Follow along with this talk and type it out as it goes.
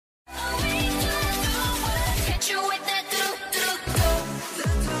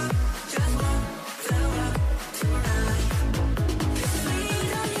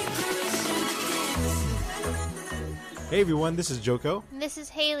Hey everyone, this is Joko. And this is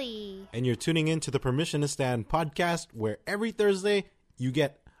Haley. And you're tuning in to the Permission to Stand podcast, where every Thursday you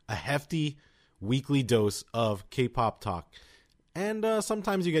get a hefty weekly dose of K-pop talk. And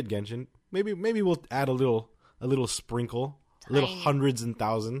sometimes you get Genshin. Maybe we'll add a little sprinkle, a little hundreds and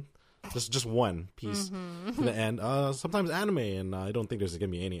thousands. Just one piece to the end. Sometimes anime, and I don't think there's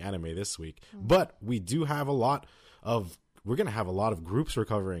going to be any anime this week. But we do have we're going to have a lot of groups we're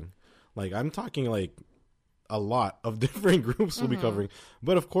covering. Like, I'm talking like a lot of different groups we'll be covering.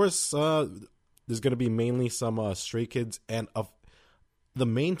 But of course, there's going to be mainly some Stray Kids, and of the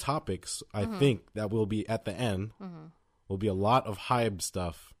main topics, I think, that will be at the end will be a lot of HYBE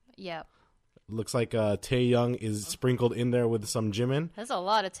stuff. Yep. Looks like Taehyung is sprinkled in there with some Jimin. There's a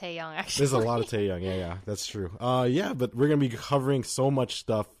lot of Taehyung, actually. There's a lot of Taehyung. Yeah, that's true. But we're going to be covering so much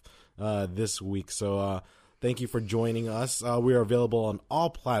stuff this week. So thank you for joining us. We are available on all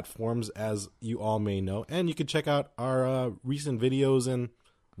platforms, as you all may know. And you can check out our recent videos and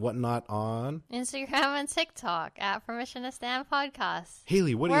whatnot on Instagram and TikTok at Permission to Stand Podcast.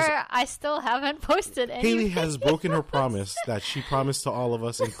 Haley, where I still haven't posted any Haley videos. has broken her promise that she promised to all of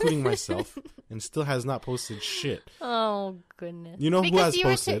us, including myself, and still has not posted shit. Oh, goodness. You know who has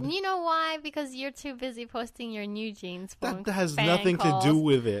posted? You know why? Because you're too busy posting your new jeans. That has nothing to do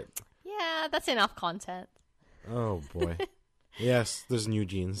with it. Yeah, that's enough content. Oh, boy. Yes, there's new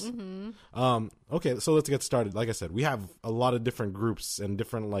jeans. Okay, so let's get started. Like I said, we have a lot of different groups and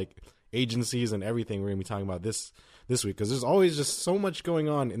different like agencies and everything we're going to be talking about this week, because there's always just so much going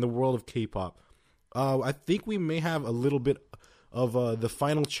on in the world of K-pop. I think we may have a little bit of the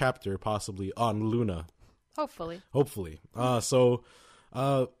final chapter possibly on Luna. Hopefully.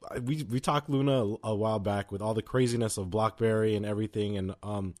 We talked Luna a while back with all the craziness of BlackBerry and everything, and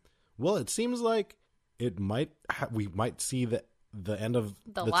it seems like we might see the end of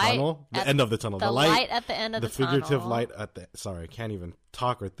the tunnel. The end of the tunnel. The light at the end of the tunnel. The figurative light at the... Sorry, I can't even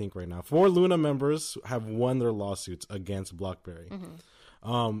talk or think right now. 4 Luna members have won their lawsuits against BlackBerry.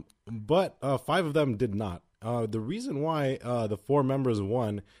 But 5 of them did not. The reason why the 4 members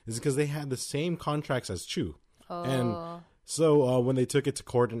won is because they had the same contracts as Chu. Oh. And so when they took it to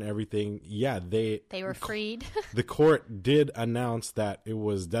court and everything, they were freed. The court did announce that it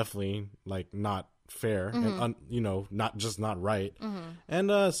was definitely like not fair and not right,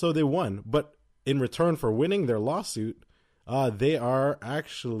 and so they won. But in return for winning their lawsuit, they are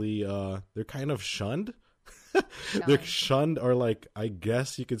actually they're kind of shunned. They're shunned, or like, I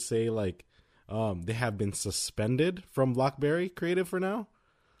guess you could say, like they have been suspended from BlackBerry Creative for now.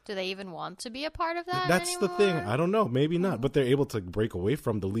 Do they even want to be a part of that? That's anymore? the thing. I don't know. Maybe not. But they're able to break away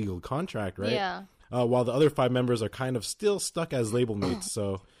from the legal contract, right? Yeah. While the other 5 members are kind of still stuck as label mates.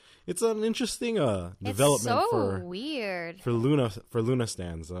 So it's an interesting development weird for Luna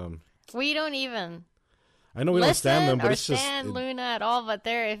stands. We don't even. I know we don't stand them, but it's just Luna at all. But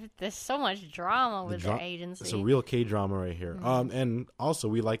there's so much drama with their agency. It's a real K drama right here. And also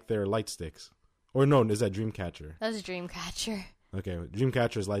we like their light sticks. Or no, is that Dreamcatcher? That's Dreamcatcher. Okay,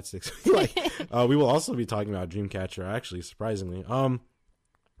 Dreamcatcher's light sticks. We will also be talking about Dreamcatcher, actually, surprisingly.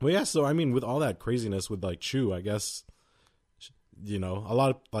 But yeah, so I mean, with all that craziness with like Chu, I guess, a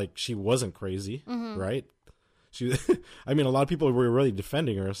lot of like, she wasn't crazy, right? A lot of people were really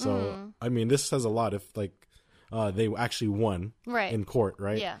defending her. So I mean, this says a lot if like they actually won in court,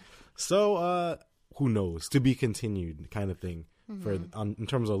 right? Yeah. So who knows? To be continued, kind of thing in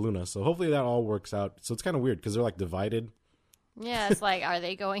terms of Luna. So hopefully that all works out. So it's kind of weird because they're like divided. Yeah, it's like, are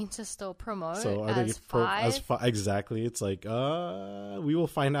they going to still promote so it as 5? Exactly. It's like, we will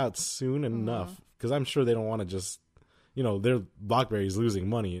find out soon enough, because I'm sure they don't want to just, their BlackBerry's losing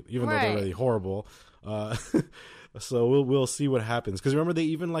money, even though they're really horrible. So we'll see what happens. Because remember, they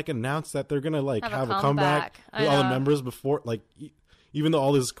even like announced that they're gonna like have a comeback with all the members before, like. Even though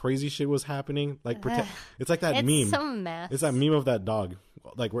all this crazy shit was happening, like it's like that meme. It's some mess. It's that meme of that dog,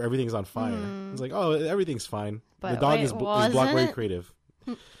 like where everything's on fire. It's like, oh, everything's fine. But the dog is BlackBerry Creative.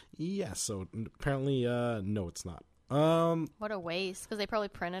 Yeah, so apparently, no, it's not. What a waste, because they probably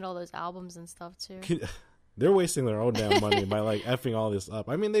printed all those albums and stuff too. They're wasting their own damn money by like effing all this up.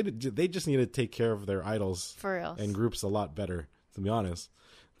 I mean, they just need to take care of their idols for real and groups a lot better. To be honest.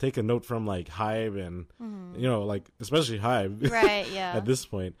 Take a note from like HYBE and like especially HYBE, right? Yeah. At this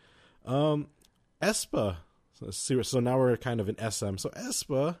point, aespa. So now we're kind of in SM. So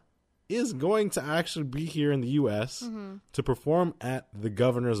aespa is going to actually be here in the U.S. To perform at the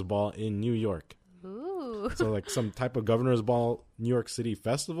Governor's Ball in New York. Ooh. So like some type of Governor's Ball New York City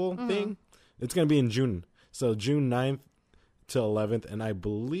festival thing. It's going to be in June. So June 9th to 11th, and I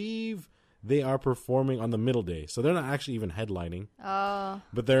believe they are performing on the middle day. So they're not actually even headlining. Oh.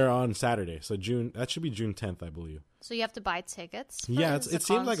 But they're on Saturday. So that should be June 10th, I believe. So you have to buy tickets? Yeah, it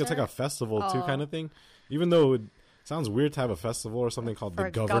seems like it's like a festival too kind of thing. Even though it sounds weird to have a festival or something called the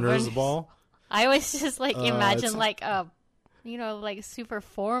Governor's Ball. I always just like imagine like a, like super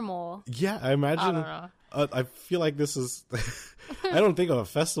formal. Yeah, I imagine. I don't know. I feel like this is. I don't think of a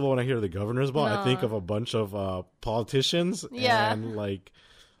festival when I hear the Governor's Ball. No. I think of a bunch of politicians and like.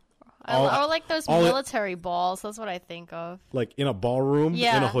 Or like those military balls. That's what I think of. Like in a ballroom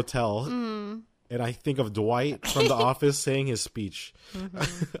in a hotel. Mm. And I think of Dwight from The Office saying his speech.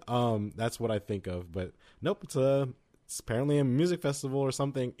 Mm-hmm. That's what I think of. But nope, it's apparently a music festival or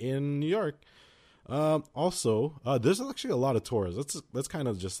something in New York. Also, there's actually a lot of tours. Let's kind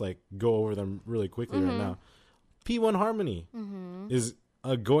of just like go over them really quickly right now. P1 Harmony is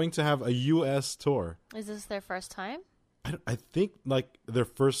going to have a U.S. tour. Is this their first time? I think like their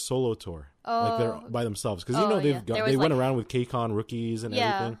first solo tour. Like they're by themselves because they went around with KCON rookies and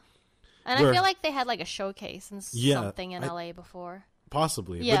everything. And I feel like they had like a showcase and something in LA before.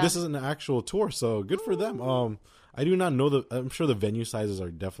 Possibly, but this is an actual tour, so good for them. I do not know I'm sure the venue sizes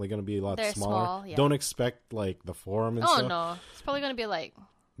are definitely going to be a lot smaller. Small, yeah. Don't expect like the Forum and stuff. Oh no, it's probably going to be like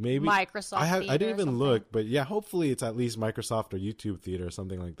maybe Microsoft. I didn't even look, but yeah, hopefully it's at least Microsoft or YouTube Theater or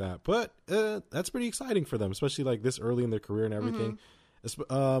something like that. But that's pretty exciting for them, especially like this early in their career and everything.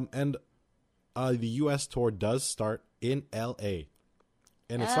 And the U.S. tour does start in L.A.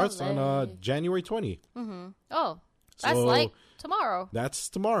 and it starts on January 20. Oh, that's like tomorrow. That's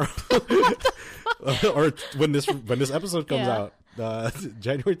tomorrow, or when this episode comes out,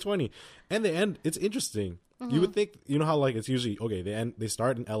 January 20. And they end. It's interesting. You would think, how like it's usually they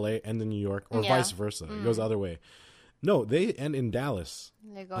start in LA, end in New York, or vice versa. It goes the other way. No, they end in Dallas.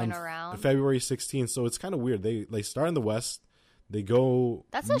 They're going around February 16th. So it's kind of weird. They start in the West. They go.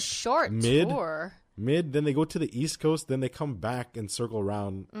 That's a short tour. Then they go to the East Coast. Then they come back and circle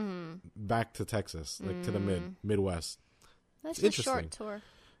around back to Texas, like to the Midwest. That's a short tour.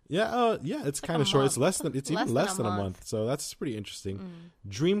 Yeah, it's kind of short. It's even less than a month. So that's pretty interesting.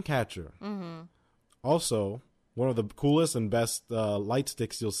 Dreamcatcher. Also, one of the coolest and best light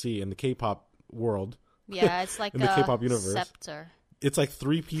sticks you'll see in the K-pop world. Yeah, it's like in the K-pop universe. Scepter. It's like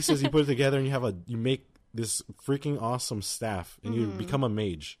 3 pieces you put together, and you make this freaking awesome staff, and you become a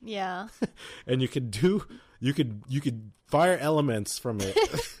mage. Yeah, and you could fire elements from it.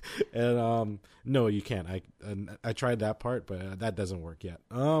 And no, you can't. I tried that part, but that doesn't work yet.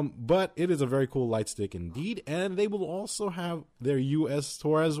 But it is a very cool light stick indeed, and they will also have their U.S.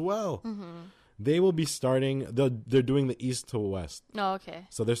 tour as well. They will be starting. They're doing the East to West. Oh, okay.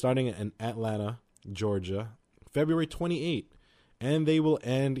 So they're starting in Atlanta, Georgia, February 28th, and they will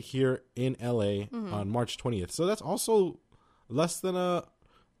end here in LA on March 20th. So that's also less than a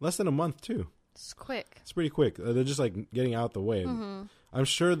month too. It's quick. It's pretty quick. They're just like getting out the way. I'm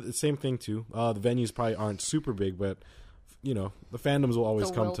sure the same thing too. The venues probably aren't super big, but the fandoms will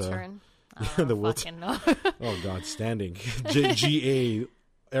always come to the Wiltern. Oh God, standing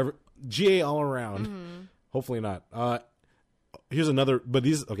GA all around. Hopefully not. Here's another, but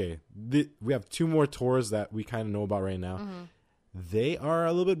we have 2 more tours that we kind of know about right now. They are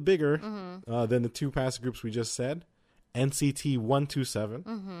a little bit bigger than the 2 past groups we just said. NCT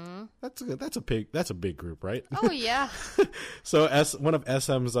 127. That's a big group, right? Oh yeah. So one of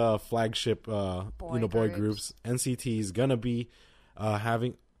SM's flagship boy groups, NCT is gonna be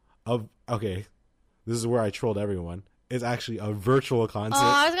having this is where I trolled everyone. It's actually a virtual concert. Oh,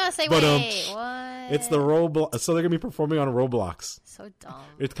 I was gonna say, what? It's the Roblox. So they're gonna be performing on Roblox. So dumb.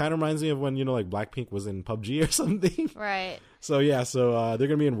 It kind of reminds me of when like Blackpink was in PUBG or something. Right. So yeah, they're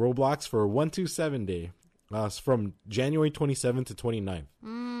gonna be in Roblox for 127 Day, from January 27th to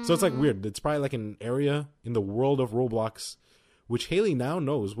 29th. So it's like weird. It's probably like an area in the world of Roblox, which Haley now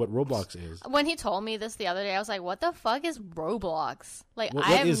knows what Roblox is. When he told me this the other day, I was like, what the fuck is Roblox? Like, what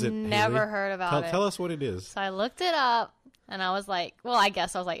I've never heard about it. Tell us what it is. So I looked it up, and I was like,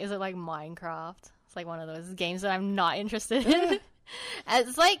 is it like Minecraft? It's like one of those games that I'm not interested in.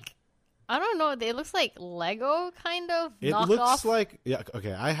 It's like, I don't know, it looks like Lego, kind of. It looks like,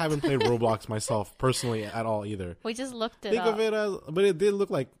 I haven't played Roblox myself personally at all either. We just looked it up. Think of it as, but it did look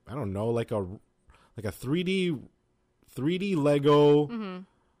like, I don't know, like a 3D Lego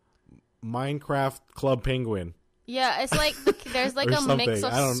Minecraft Club Penguin. Yeah, it's like there's like a mix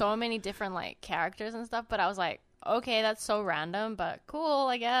of so many different like characters and stuff, but I was like, okay, that's so random, but cool,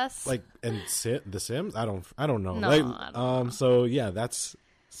 I guess. Like, and The Sims? I don't know. No, I don't know. So yeah,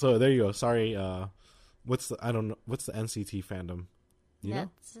 so there you go. Sorry. What's the NCT fandom?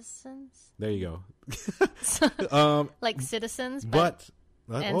 Netizens? There you go. Like citizens, but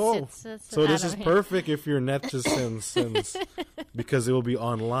And oh, sits so this is Adam. perfect if your netizens because it will be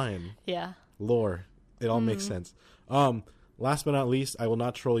online. Yeah. Lore. It all makes sense. Last but not least, I will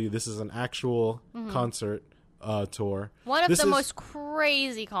not troll you. This is an actual concert tour. One of This the is- most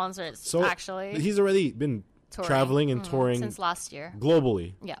crazy concerts, so actually. he's already been Touring. traveling and touring Since last year.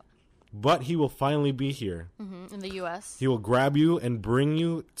 globally, Yeah. but he will finally be here. In the U.S. He will grab you and bring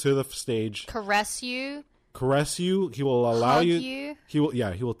you to the stage, Caress you. caress you. He will allow Hug you. you. He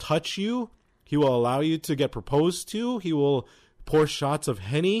will touch you. He will allow you to get proposed to. He will pour shots of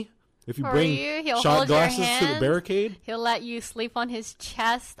Henny if you For bring you. He'll shot hold your glasses to the hand. barricade. He'll let you sleep on his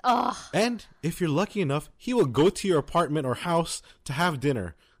chest. Oh. And if you're lucky enough, he will go to your apartment or house to have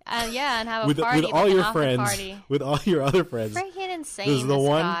dinner And have a with party. all like an your after friends, Party. with all your other friends. Freaking insane, There's the this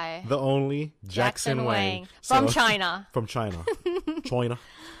one, guy. the only Jackson Wang From So- China. From China, China.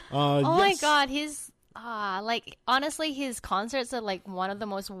 Oh my yes. god, honestly, his concerts are like one of the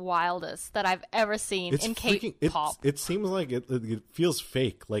most wildest that I've ever seen It's in freaking. K-pop. It seems like it feels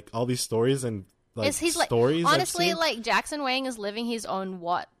fake. Like all these stories and like He's like, stories. I've honestly, seen. like Jackson Wang is living his own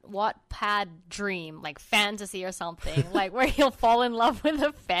Wattpad dream, like fantasy or something, like where he'll fall in love with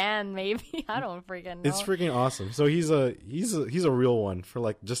a fan. Maybe I don't freaking know. It's freaking awesome. So he's a real one for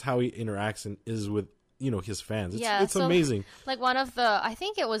like just how he interacts and is with his fans. It's so, amazing. Like I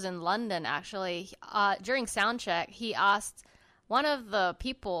think it was in London actually. During soundcheck, he asked one of the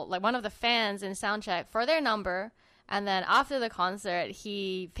people, like one of the fans in soundcheck, for their number. And then after the concert,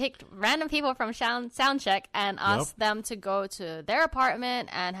 he picked random people from soundcheck and asked them to go to their apartment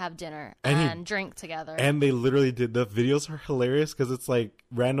and have dinner and drink together. And they literally did. The videos are hilarious because it's like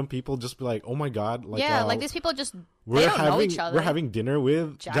random people just be like, "Oh my god!" Like like these people just they don't know each other. We're having dinner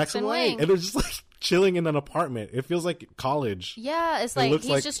with Jackson Wang, and they're just like chilling in an apartment. It feels like college. Yeah, it's It like looks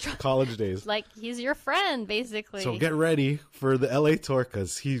he's like just college days. like he's your friend basically. So get ready for the LA tour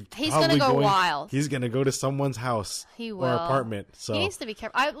because he's gonna go wild. He's gonna go to someone's house He or will. apartment. So He needs to be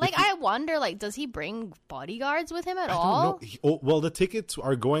careful. I wonder, like, does he bring bodyguards with him at I all? don't know. Well, the tickets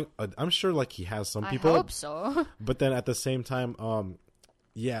are going. I'm sure like he has some people. I hope so. But then at the same time,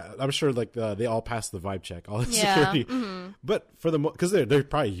 yeah, I'm sure like they all pass the vibe check, all the Yeah, security. But for the because they're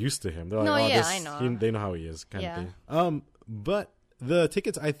probably used to him. They're like, No, oh, yeah, this, I know. they know how he is, kind Yeah. of thing. But the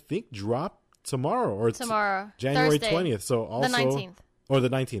tickets I think drop tomorrow or January Thursday, 20th. So also the 19th. or the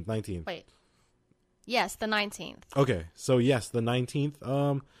 19th. Wait. Yes, the 19th. Okay, so yes, the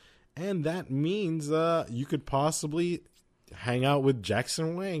 19th. And that means you could possibly hang out with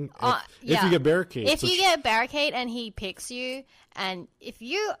Jackson Wang if you get barricade. If you get barricade and he picks you, and if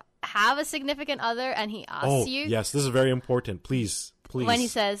you have a significant other and he asks you, yes, this is very important. Please, when he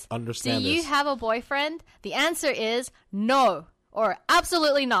says, understand "Do you this." have a boyfriend?" The answer is no or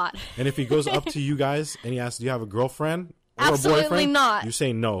absolutely not. And if he goes up to you guys and he asks, "Do you have a girlfriend or Absolutely a boyfriend?" not. You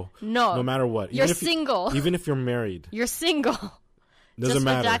say no. No. No matter what. You're Even if single. even if you're married, You're single. doesn't Just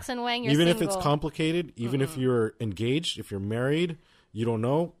matter. with Jackson Wang, you're even single. if it's complicated, even if you're engaged, if you're married, you don't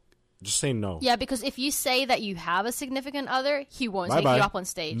know, just say no. Yeah, because if you say that you have a significant other, he won't take Bye-bye. you up on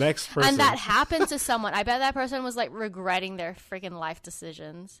stage. Next person. And that happened to someone. I bet that person was like regretting their freaking life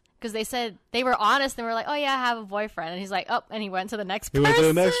decisions. Because they said they were honest and were like, "Oh yeah, I have a boyfriend." And he's like, "Oh," and he went to the next He person. went to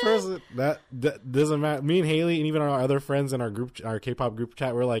the next person. That doesn't matter. Me and Haley and even our other friends in our K-pop group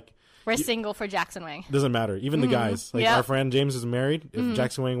chat, we're like, We're single for Jackson Wang. doesn't matter. Even the guys, like Yeah. our friend James is married. If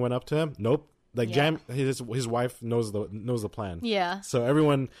Jackson Wang went up to him, nope. Like Yeah. his wife knows the plan. Yeah. So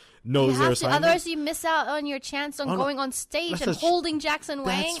everyone You knows their have to, assignment. otherwise you miss out on your chance on Oh, no. going on stage That's and a- holding Jackson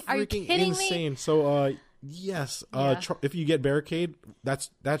Wang. That's Are you freaking kidding insane. me? So yes, Yeah. if you get barricade,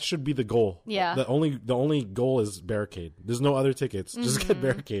 that should be the goal. Yeah. The only goal is barricade. There's no other tickets. Just get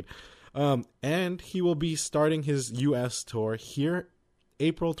barricade. And he will be starting his U.S. tour here,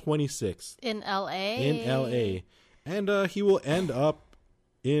 April 26th In LA. in L.A. And he will end up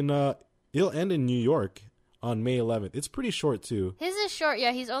in he'll end in New York on May 11th. It's pretty short too. His is short.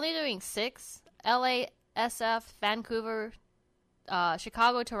 Yeah, he's only doing 6. LA, SF, Vancouver,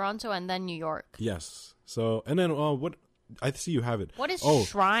 Chicago, Toronto, and then New York. Yes. So and then what? I see you have it. What is Oh,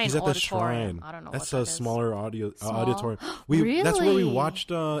 Shrine he's at the Auditorium? Shrine. I don't know That's what a that is. smaller Small? auditorium. That's where we Really?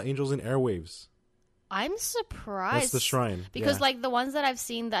 watched Angels and Airwaves. I'm surprised. That's the Shrine. Because yeah. like the ones that I've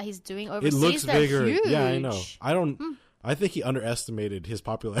seen that he's doing It overseas, looks they're bigger. huge. Yeah, I know. I don't. I think he underestimated his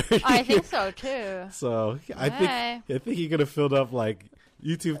popularity. I think so too. So I Hey. think he could have filled up like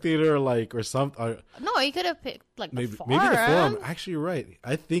YouTube Theater or something. Or No, he could have picked like maybe the forum. maybe the forum. Actually, you're right.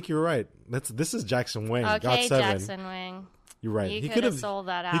 I think you're right. This is Jackson Wang. Okay, Got 7. Jackson Wang. You're right. He He could could have have sold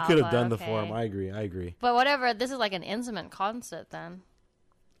that He out, could have but done the okay. forum. I agree. But whatever, this is like an intimate concert then.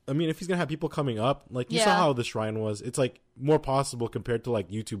 I mean, if he's gonna have people coming up, like you saw how the shrine was, it's like more possible compared to like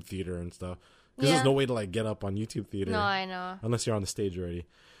YouTube theater and stuff. Because there's no way to like get up on YouTube theater. No, I know. Unless you're on the stage already.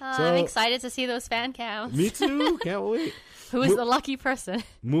 So, I'm excited to see those fan cams. Me too. Can't wait. Who is the lucky person?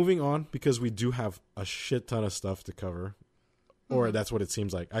 Moving on, because we do have a shit ton of stuff to cover, or that's what it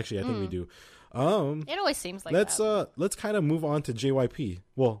seems like. Actually, I think we do. It always seems like that. Let's kind of move on to JYP.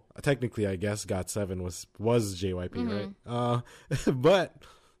 Well, technically, I guess GOT7 was JYP, right?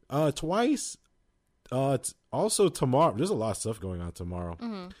 But Twice. It's also tomorrow. There's a lot of stuff going on tomorrow.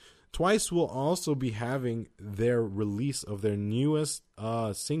 Twice will also be having their release of their newest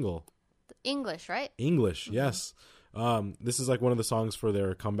single. English, right? English, yes. This is like one of the songs for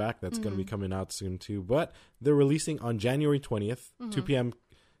their comeback that's going to be coming out soon too. But they're releasing on January 20th, 2 p.m.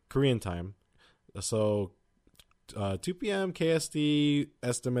 Korean time. So 2 p.m. KST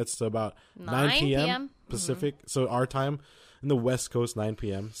estimates to about 9 p.m. Pacific. So our time in the West Coast, 9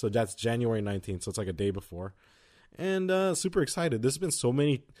 p.m. So that's January 19th. So it's like a day before. And super excited. There's been so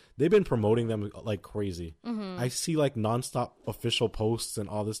many. They've been promoting them like crazy. I see like nonstop official posts and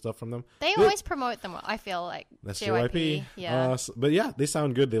all this stuff from them. They always promote them well, I feel like. That's JYP. Yeah. But yeah, they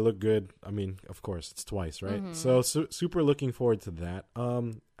sound good. They look good. I mean, of course, it's Twice, right? So super looking forward to that.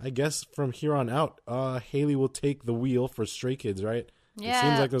 I guess from here on out, Haley will take the wheel for Stray Kids, right? Yeah. It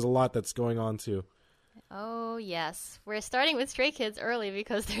seems like there's a lot that's going on too. Oh, yes. We're starting with Stray Kids early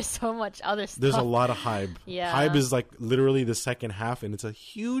because there's so much other stuff. There's a lot of Hybe. Yeah. Hybe is like literally the second half, and it's a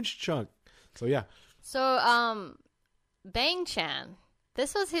huge chunk. So, yeah. So, Bang Chan,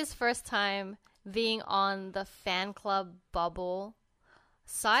 this was his first time being on the fan club bubble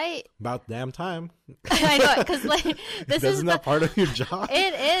site. About damn time. I know, because like this Isn't that part of your job?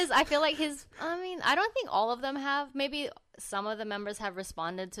 It is. I feel like I don't think all of them have. Maybe some of the members have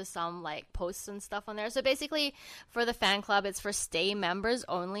responded to some like posts and stuff on there. So basically, for the fan club, it's for stay members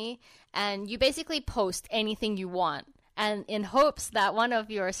only, and you basically post anything you want, and in hopes that one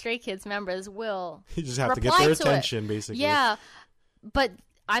of your Stray Kids members will. You just have to get their attention, basically. Yeah, but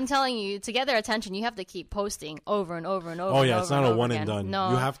I'm telling you, to get their attention, you have to keep posting over and over and over. Oh yeah, and it's over not and a one over and again. done. No,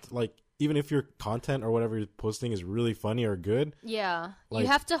 you have to like. Even if your content or whatever you're posting is really funny or good, yeah, like, you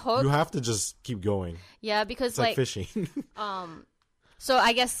have to hope. You have to just keep going. Yeah, because it's like fishing. So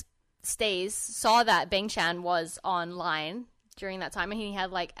I guess Stays saw that Bang Chan was online during that time, and he had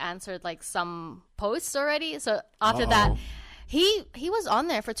like answered like some posts already. So after that, he was on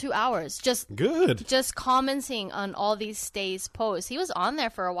there for 2 hours, just commenting on all these Stays posts. He was on there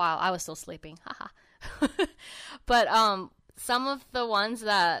for a while. I was still sleeping, haha. But some of the ones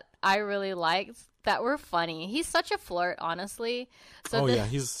that I really liked that were funny. He's such a flirt, honestly. So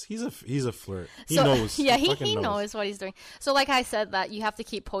he's a flirt. He knows. Yeah, he knows what he's doing. So like I said, that you have to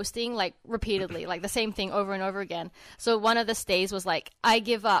keep posting like repeatedly, like the same thing over and over again. So one of the stays was like, I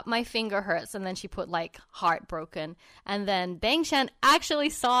give up, my finger hurts, and then she put like heartbroken. And then Bang Chan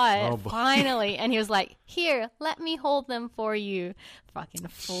actually saw it finally, and he was like, here, let me hold them for you. Fucking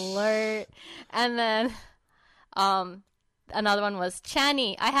flirt. And then another one was,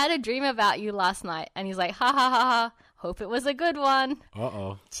 Channy, I had a dream about you last night. And he's like, ha ha ha ha. Hope it was a good one.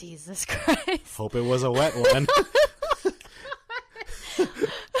 Uh-oh. Jesus Christ. Hope it was a wet one.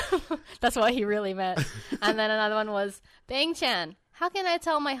 That's what he really meant. And then another one was, Bang Chan, how can I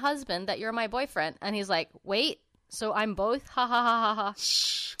tell my husband that you're my boyfriend? And he's like, wait, so I'm both? Ha ha ha ha ha.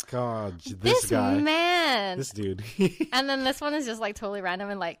 God, this guy. Man. This dude. And then this one is just like totally random,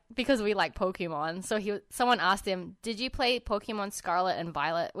 and like because we like Pokemon. So someone asked him, did you play Pokemon Scarlet and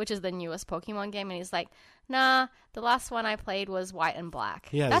Violet, which is the newest Pokemon game? And he's like, nah, the last one I played was White and Black.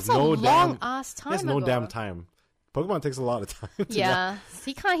 Yeah, that's a long ass time ago. There's no damn time. Pokemon takes a lot of time. Yeah,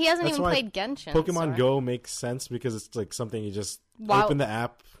 he hasn't even played Genshin. Pokemon Go makes sense because it's like something you just open the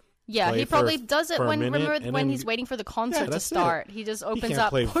app. Yeah, he probably does it when he's waiting for the concert to start. He just opens up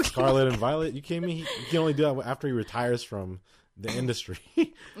play Pokemon. Scarlet and Violet. You kidding me? He can only do that after he retires from the industry.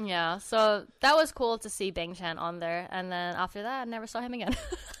 Yeah, so that was cool to see Bang Chan on there, and then after that, I never saw him again.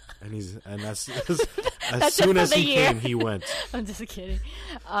 and as soon as he came, he went. I'm just kidding.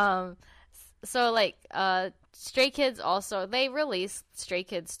 So like Stray Kids also, they release Stray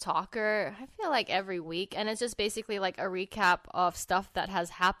Kids Talker, I feel like every week, and it's just basically like a recap of stuff that has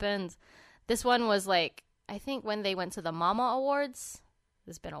happened. This one was like, I think when they went to the Mama Awards.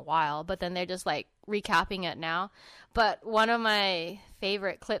 It's been a while, but then they're just like recapping it now. But one of my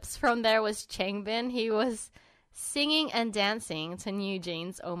favorite clips from there was Changbin. He was singing and dancing to New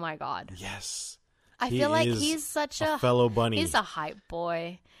Jeans. Oh my god. Yes. I feel like he's such a fellow bunny. He's a hype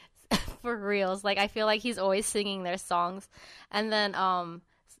boy. For reals. Like I feel like he's always singing their songs. And then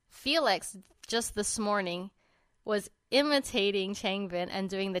Felix just this morning was imitating Changbin and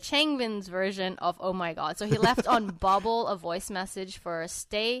doing the Changbin's version of "Oh My God." So he left on Bubble a voice message for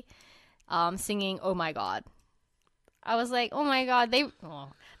Stay, singing "Oh My God." I was like, "Oh my God,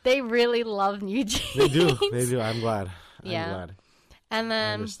 they really love New Jeans." They do. I'm glad. Yeah. I'm glad. And I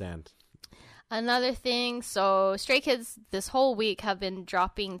then understand. another thing, so Stray Kids this whole week have been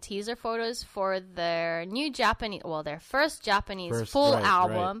dropping teaser photos for their their first Japanese full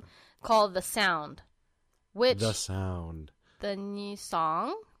album called The Sound, which The Sound. the new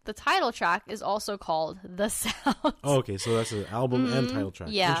song, the title track is also called The Sound. Oh, okay, so that's an album and title track.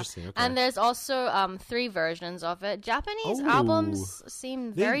 Yeah. Interesting. Okay. And there's also 3 versions of it. Japanese Oh. albums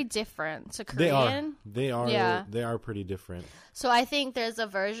seem very different to Korean. They are. Yeah. They are pretty different. So I think there's a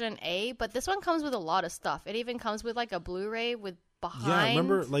version A, but this one comes with a lot of stuff. It even comes with like a Blu-ray with behind. Yeah,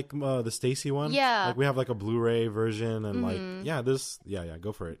 remember like the Stacy one? Yeah. Like we have like a Blu-ray version and like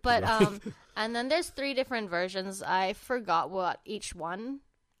go for it. But and then there's 3 different versions. I forgot what each one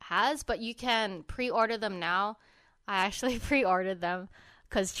has, but you can pre-order them now. I actually pre-ordered them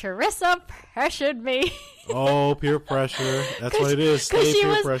because Charissa pressured me. Oh, peer pressure. That's what it is. Stay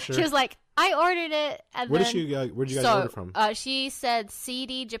peer pressure. She was like, I ordered it. And Where'd then, you guys order from? She said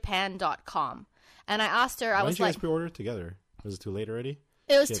cdjapan.com. And I asked her, Why didn't you guys pre-order it together? Was it too late already?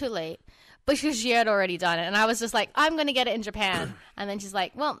 It was too late. But she had already done it. And I was just like, I'm going to get it in Japan. And then she's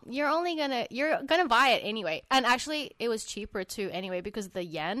like, well, you're going to buy it anyway. And actually, it was cheaper too anyway because the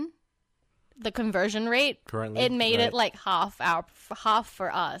yen, the conversion rate, currently, it made it like half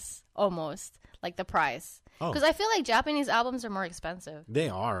for us, almost, like the price. Because I feel like Japanese albums are more expensive. They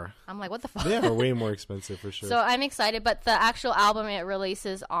are. I'm like, what the fuck? They are way more expensive for sure. So I'm excited. But the actual album, it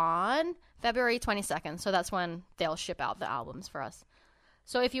releases on February 22nd. So that's when they'll ship out the albums for us.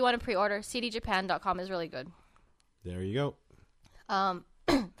 So if you want to pre-order, cdjapan.com is really good. There you go.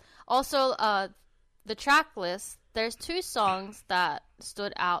 Also, the track list, there's 2 songs that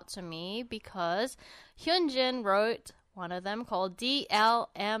stood out to me because Hyunjin wrote one of them called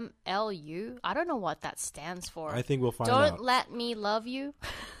DLMLU. I don't know what that stands for. I think we'll find out. Don't Let Me Love You.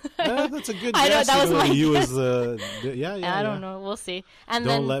 That's a good guess. I know, that was my you guess. Is I don't know. We'll see. And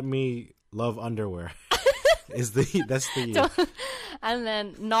Don't then, Let Me Love Underwear. And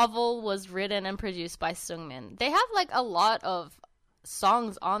then Novel was written and produced by Seungmin. They have like a lot of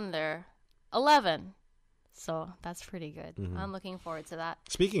songs on there. 11. So that's pretty good. Mm-hmm. I'm looking forward to that.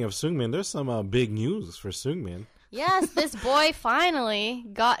 Speaking of Seungmin, there's some big news for Seungmin. Yes, this boy finally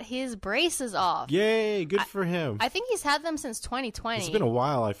got his braces off. Yay, good for him. I think he's had them since 2020. It's been a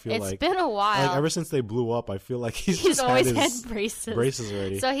while, I feel like. It's been a while. Like, ever since they blew up, I feel like he's always had braces. Braces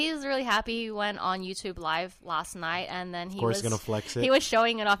already. So he was really happy. He went on YouTube Live last night, and then he was gonna flex it. He was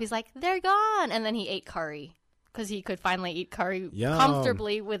showing it off. He's like, they're gone. And then he ate curry. Because he could finally eat curry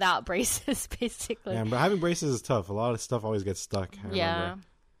comfortably without braces, basically. Yeah, but having braces is tough. A lot of stuff always gets stuck. I remember.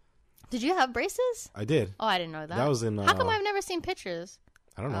 Did you have braces? I did. Oh, I didn't know that. That was in... How come I've never seen pictures?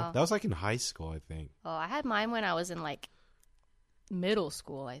 I don't know. That was like in high school, I think. Oh, I had mine when I was in like middle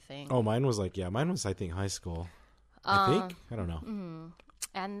school, I think. Oh, mine was I think high school. I think? I don't know. Mm-hmm.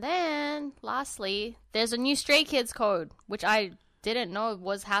 And then, lastly, there's a new Stray Kids code, which I didn't know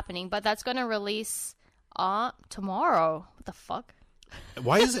was happening, but that's going to release tomorrow. What the fuck?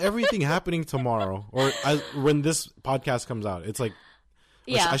 Why is everything happening tomorrow? Or when this podcast comes out? It's like...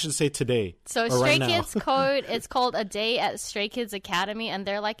 Yeah. I should say today. So Stray Kids code, it's called A Day at Stray Kids Academy, and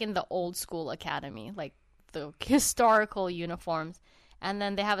they're like in the old school academy, like the historical uniforms. And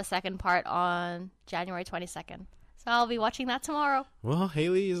then they have a second part on January 22nd. So I'll be watching that tomorrow. Well,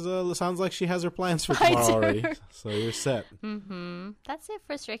 Haley sounds like she has her plans for tomorrow already. So you're set. Mm-hmm. That's it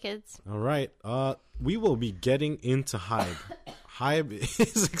for Stray Kids. All right. We will be getting into Hybe. Hybe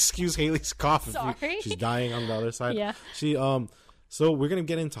is, excuse Haley's cough. Sorry. She's dying on the other side. Yeah. So we're going to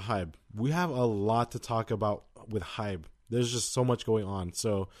get into Hybe. We have a lot to talk about with Hybe. There's just so much going on.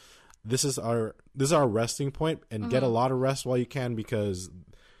 So this is our resting point, and get a lot of rest while you can, because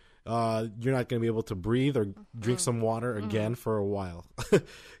you're not going to be able to breathe or drink some water again for a while.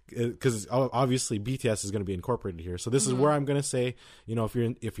 Because obviously BTS is going to be incorporated here. So this is where I'm going to say,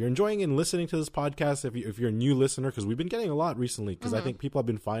 if you're enjoying and listening to this podcast, if you're a new listener, because we've been getting a lot recently, because I think people have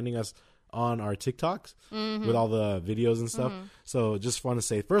been finding us on our TikToks with all the videos and stuff. So just want to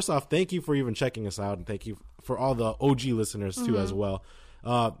say, first off, thank you for even checking us out, and thank you for all the OG listeners too as well.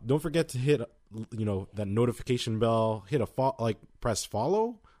 Don't forget to hit that notification bell, hit press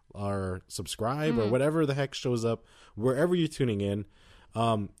follow or subscribe or whatever the heck shows up wherever you're tuning in.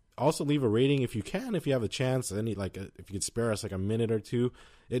 Also leave a rating if you can, if you have a chance, if you could spare us like a minute or two.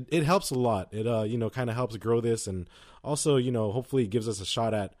 It helps a lot. It kind of helps grow this, and also hopefully gives us a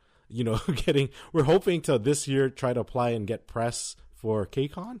shot at we're hoping to this year try to apply and get press for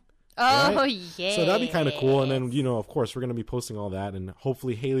KCON. Oh, right? yeah. So that'd be kind of cool. And then, of course, we're going to be posting all that. And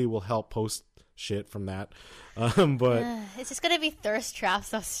hopefully Haley will help post shit from that. But it's just going to be thirst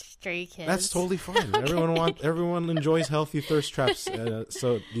traps of Stray Kids. that's totally fine. Okay. Everyone enjoys healthy thirst traps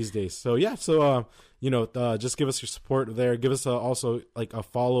so these days. So, yeah. So, just give us your support there. Give us also like a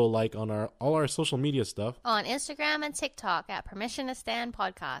follow, on all our social media stuff. On Instagram and TikTok at Permission to Stand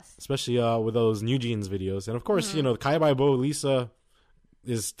Podcast. Especially with those New Jeans videos. And, of course, Kai by Bo, Lisa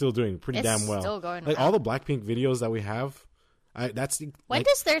is still doing pretty damn well. Still going like well. all the Blackpink videos that we have, when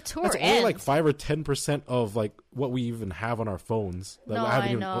does their tour that's end? only like 5 or 10% of like what we even have on our phones that No, we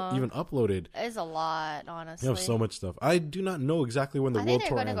haven't I even uploaded. It's a lot, honestly. We have so much stuff. I do not know exactly when the I world think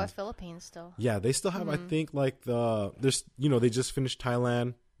tour they're going to ends. go Philippines still. Yeah, they still have. I think like there's they just finished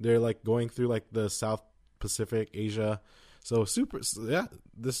Thailand. They're like going through like the South Pacific, Asia. So they're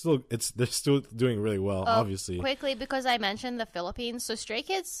still doing really well, obviously. Quickly, because I mentioned the Philippines, so Stray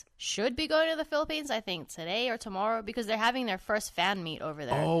Kids should be going to the Philippines, I think, today or tomorrow, because they're having their first fan meet over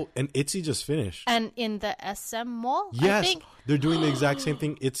there. Oh, and ITZY just finished. And in the SM Mall, Yes, I think. they're doing the exact same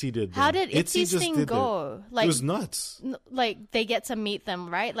thing ITZY did. How then. did ITZY's thing go? It was nuts. Like, they get to meet them,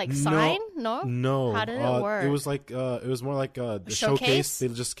 right? Like, sign? No? No. How did it work? It was like it was more like a showcase. They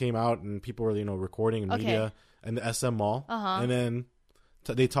just came out and people were recording and media and the SM Mall, and then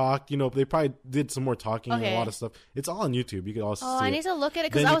they talked. They probably did some more talking and a lot of stuff. It's all on YouTube. You can also see I it. need to look at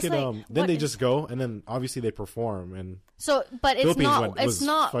it because I was then they just go and then obviously they perform and. So, but it's Philippines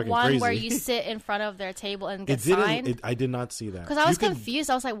not one crazy. where you sit in front of their table and get It didn't. signed. I did not see that Because I was confused.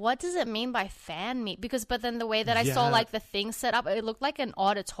 I was like, what does it mean by fan meet? But then the way that I saw like the thing set up, it looked like an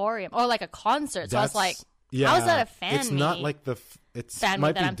auditorium or like a concert. So I was like, how is that a fan meet? It's not like it's fan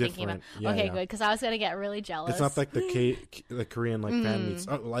might meet that be I'm different. thinking about. Yeah, okay, yeah. good. Because I was going to get really jealous. It's not like the Korean fan meets,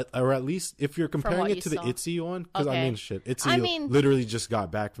 or at least if you're comparing it to the ITZY one, because ITZY literally just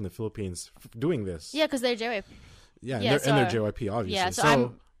got back from the Philippines doing this. Yeah, because they're JYP. Yeah, and they're JYP, obviously. Yeah,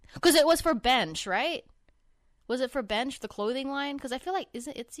 so because it was for Bench, right? Was it for Bench, the clothing line? Because I feel like,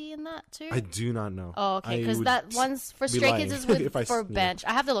 isn't ITZY in that too? I do not know. Oh, okay, because that one's for Stray Kids is for Bench.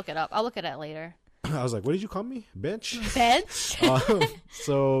 I have to look it up. I'll look at it later. I was like, what did you call me? Bench? Bench?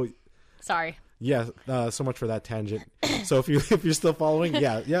 So... Sorry. Yeah, so much for that tangent. So if you're still following,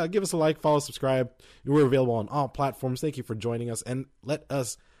 yeah, give us a like, follow, subscribe. We're available on all platforms. Thank you for joining us, and let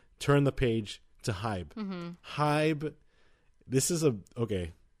us turn the page to Hybe. Hybe, this is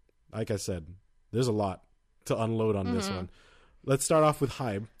okay. Like I said, there's a lot to unload on this one. Let's start off with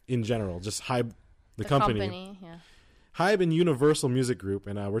Hybe in general, just Hybe, the company. Yeah. Hybe and Universal Music Group,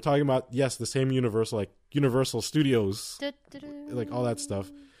 and we're talking about the same Universal, like Universal Studios, like all that stuff.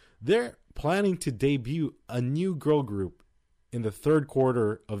 They're planning to debut a new girl group in the third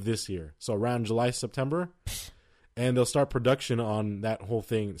quarter of this year, so around July, September, and they'll start production on that whole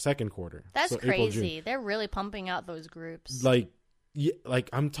thing second quarter. That's so crazy. April, They're really pumping out those groups.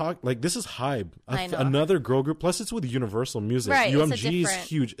 I'm talking like this is Hybe, I know. another girl group. Plus, it's with Universal Music. Right, UMG is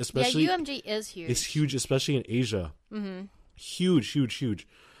huge, especially UMG is huge. It's huge, especially in Asia. Huge, huge, huge.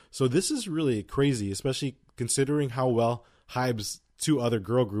 So this is really crazy, especially considering how well Hybe's two other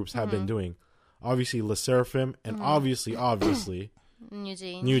girl groups have been doing. Obviously, LE SSERAFIM, and obviously, New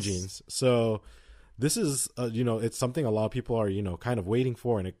Jeans. So this is, it's something a lot of people are, kind of waiting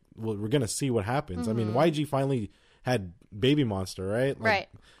for, and we're gonna see what happens. I mean, YG finally had Baby Monster, right? Right.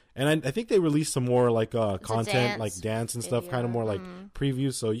 And I think they released some more like content, like dance and stuff, kind of more like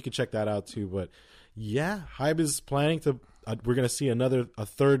previews. So you can check that out too. But yeah, Hybe is planning to. We're gonna see a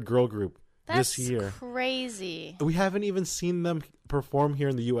third girl group this year. That's crazy. We haven't even seen them perform here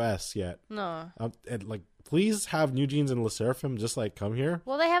in the U.S. yet. No. And please have New Jeans and LE SSERAFIM just come here.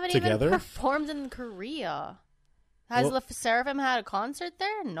 Well, they haven't together. even performed in Korea. Has LE SSERAFIM had a concert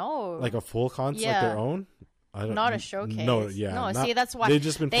there? No. Like a full concert, like their own. Not a showcase. No, yeah. No, see, that's why they've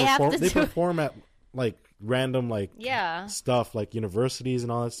just been they perform at random stuff like universities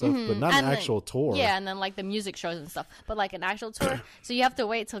and all that stuff, but not an actual tour. Yeah, and then the music shows and stuff, but an actual tour. So you have to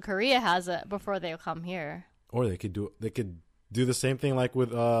wait till Korea has it before they'll come here. Or they could do the same thing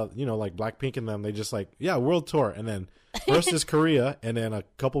with like Blackpink and them. They just world tour, and then first is Korea, and then a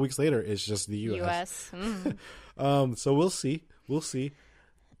couple weeks later it's just the US. So we'll see.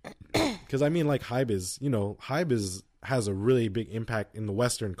 Because I mean, Hybe has a really big impact in the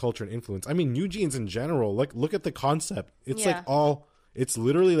Western culture and influence. I mean, New Jeans in general. Look at the concept. It's it's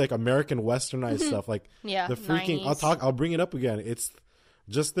literally American Westernized stuff. The freaking 90s. I'll bring it up again. It's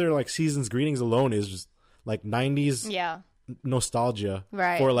just their Season's Greetings alone is just 90s nostalgia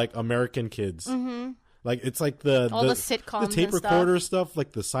for American kids. Like it's like All the the sitcoms, tape and stuff. recorder stuff,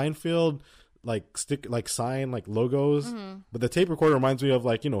 like the Seinfeld like stick like sign like logos. Mm-hmm. But the tape recorder reminds me of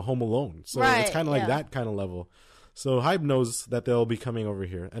like Home Alone. So Right, it's kind of like yeah. that kind of level. So Hype knows that they'll be coming over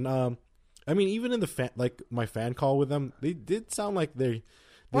here, and I mean even in the my fan call with them, they did sound like they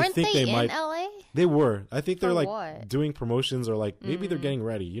Weren't think they they in might. LA? They were. I think they're For like what? doing promotions or like maybe they're getting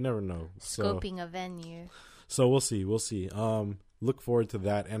ready. You never know. Scoping a venue. So we'll see. We'll see. Look forward to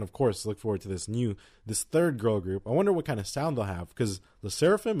that, and of course, look forward to this third girl group. I wonder what kind of sound they'll have because the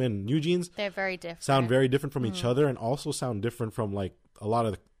Seraphim and New Jeans They're very different. sound very different from each other, and also sound different from like a lot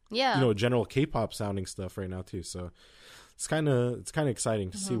of Yeah. general K-pop sounding stuff right now too. So it's kind of exciting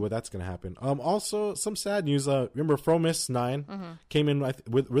to see what that's gonna happen. Also, some sad news. Remember, Fromis 9 came in.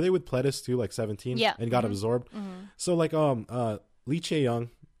 Were they with Pledis too, like 17? Yeah. and got absorbed. So like Lee Chae-young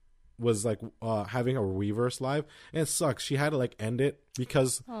was like having a Weverse live, and it sucks. She had to like end it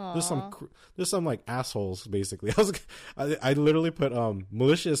because there's some like assholes basically. I literally put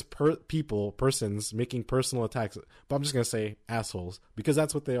malicious persons making personal attacks, but I'm just gonna say assholes because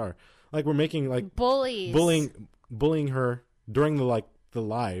that's what they are. Like we're making like Bullies. bullying her during the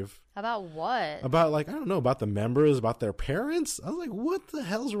live About what? about like I don't know about the members, about their parents. I was like, what the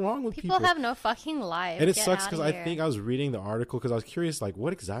hell's wrong with people? People have no fucking life. And it Get sucks outta because I here. think I was reading the article because I was curious, like,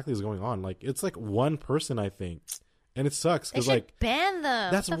 what exactly is going on? Like, it's like one person, I think, and it sucks they because should like ban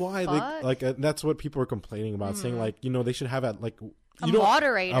them. that's What the why fuck? that's what people are complaining about, saying like they should have like A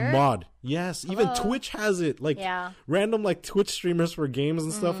moderator? a mod. Yes, even Hello? Twitch has it. Like Yeah. random like Twitch streamers for games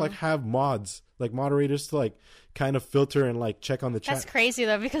and stuff like have mods, like moderators to like kind of filter and like check on the chat. That's crazy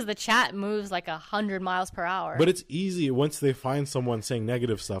though, because the chat moves like 100 miles per hour. But it's easy once they find someone saying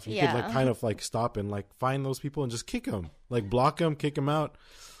negative stuff. You could Yeah. like kind of like stop and like find those people and just kick them, like block them, kick them out.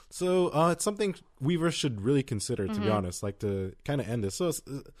 So it's something Weaver should really consider, to be Mm-hmm. honest, like to kind of end this. So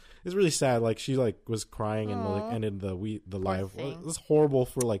it's really sad. Like she like was crying and like ended the live. thing. It's horrible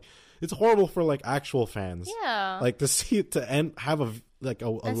for like actual fans. yeah. Like to see it to end have a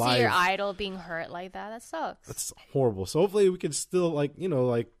and live. see your idol being hurt like that. That sucks. It's horrible. So hopefully we could still like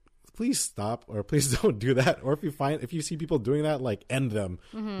please stop or please don't do that. Or if you see people doing that, like end them,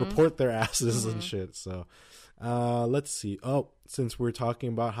 report their asses and shit. So let's see. Oh, since we're talking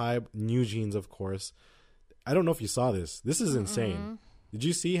about Hype, New Jeans, of course. I don't know if you saw this. This is insane. Did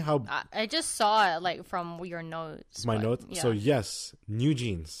you see how I just saw it like from your notes. my but, notes? Yeah. So yes, New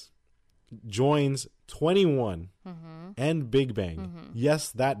Jeans joins 21 and Big Bang. Yes,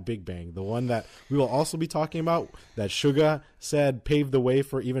 that Big Bang, the one that we will also be talking about. That Suga said paved the way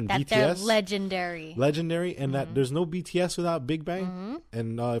for even that they're BTS. legendary. And that there's no BTS without Big Bang.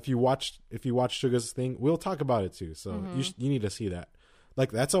 And if you watch Suga's thing, we'll talk about it too. So you need to see that.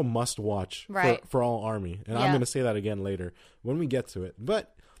 Like that's a must watch Right. for all Army. And I'm Yeah. going to say that again later when we get to it.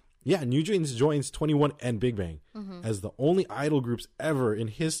 But yeah, New Jeans joins 21 and Big Bang as the only idol groups ever in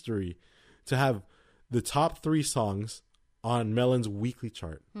history to have the top 3 songs on Melon's weekly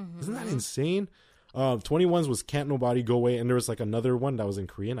chart. Isn't that insane? 21's was Can't Nobody Go Away, and there was like another one that was in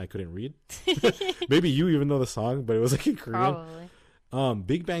Korean I couldn't read. Maybe you even know the song, but it was like in Korean. Probably.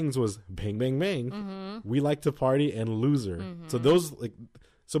 Big Bang's was Bang Bang Bang, We Like to Party, and Loser. So those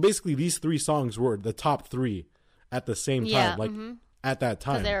so basically these 3 songs were the top 3 at the same time, like at that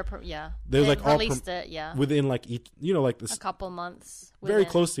time. They were, They they like all released it, within like each, like this a couple months. very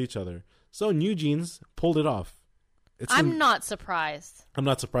within. close to each other. So New Jeans pulled it off. I'm not surprised. I'm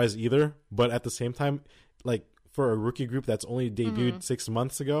not surprised either, but at the same time, like for a rookie group that's only debuted 6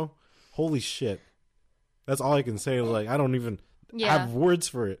 months ago, holy shit. That's all I can say. Like I don't even have words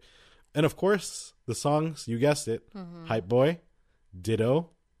for it. And of course, the songs, you guessed it, Hype Boy,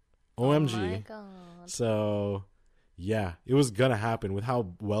 Ditto, OMG. Oh my god. So yeah, it was gonna happen with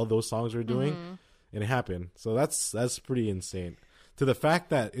how well those songs were doing, and it happened. So that's pretty insane. To the fact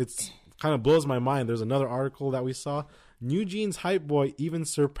that it's kind of blows my mind. There's another article that we saw. New Jeans Hype Boy even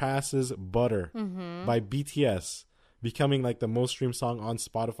surpasses Butter by BTS, becoming like the most streamed song on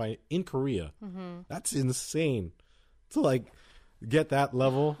Spotify in Korea. That's insane to like get that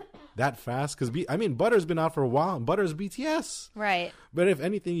level that fast. Because Butter's been out for a while, and Butter's BTS. Right. But if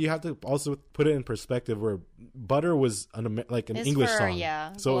anything, you have to also put it in perspective where Butter was an It's English for, song.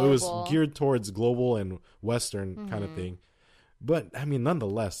 yeah, So it was global. geared towards global and Western kind of thing. But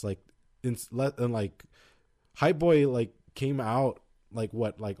nonetheless, like like Hype Boy like came out like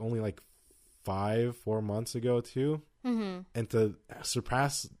what, like only like 4 months ago too, and to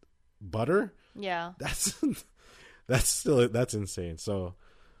surpass Butter, Yeah. that's insane. So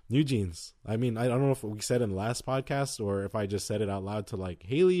New Jeans. I don't know if we said in the last podcast or if I just said it out loud to like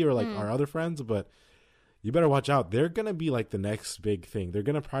Haley or like our other friends, but you better watch out. They're gonna be like the next big thing. They're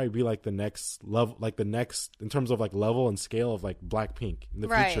gonna probably be like the next level, like the next in terms of like level and scale of like Blackpink in the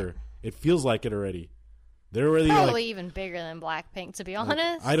future. It feels like it already. They're already probably like, even bigger than Blackpink, to be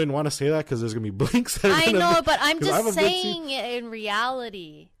honest. I didn't want to say that because there's gonna be Blinks. I know, but I'm just saying it in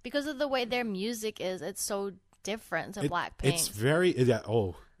reality because of the way their music is. It's so different to Blackpink. It's very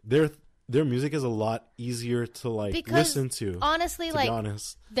their music is a lot easier to like listen to. Honestly, to like be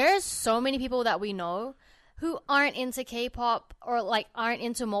honest, there's so many people that we know who aren't into K-pop or like aren't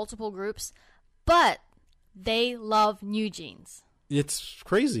into multiple groups, but they love New Jeans. It's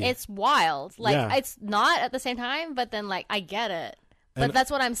crazy. It's wild. Like it's not at the same time, but then like I get it. But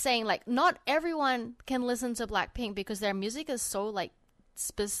that's what I'm saying. Like not everyone can listen to Blackpink because their music is so like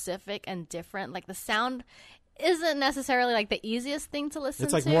specific and different. Like the sound isn't necessarily like the easiest thing to listen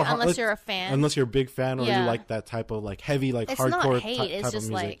it's like to more unless you're a fan. Unless you're a big fan or you like that type of like heavy like it's hardcore not hate. type It's just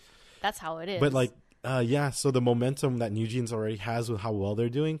of music. like that's how it is. But like so the momentum that New Jeans already has with how well they're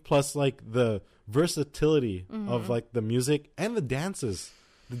doing, plus like the versatility of like the music and the dances.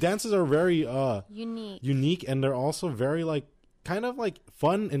 The dances are very unique, and they're also very like kind of like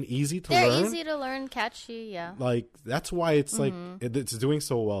fun and easy to learn. They're easy to learn, catchy, yeah. Like that's why it's like it's doing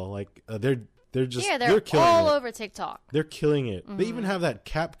so well. Like they're killing all it. over TikTok. They're killing it. They even have that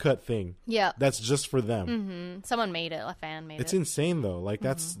cap cut thing. Yeah, that's just for them. Someone made it. A fan made it. It's insane though. Like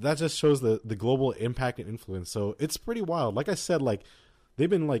that just shows the global impact and influence. So it's pretty wild. Like I said, like they've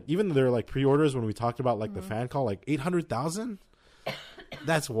been like even their like pre-orders when we talked about like the fan call, like 800,000.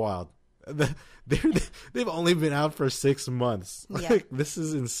 That's wild. They've only been out for 6 months. Yeah. Like this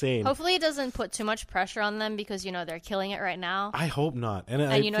is insane. Hopefully it doesn't put too much pressure on them because they're killing it right now. I hope not. And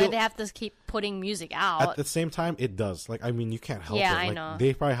I feel they have to keep putting music out. At the same time, it does. Like I mean, you can't help it. Yeah, like, I know.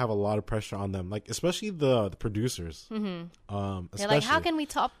 They probably have a lot of pressure on them. Like especially the producers. They're like, how can we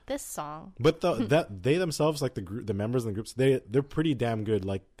top this song? But that they themselves, like the members in the groups, they're pretty damn good.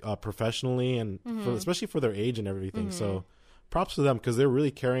 Like professionally and especially for their age and everything. So props to them because they're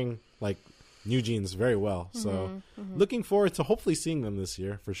really carrying like New Jeans very well. So looking forward to hopefully seeing them this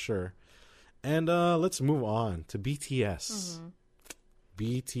year for sure. And let's move on to BTS.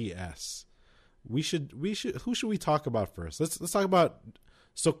 BTS. We should who should we talk about first? Let's talk about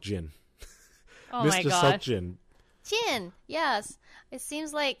Seokjin. Oh Mr. my god. Seokjin. Jin, yes. It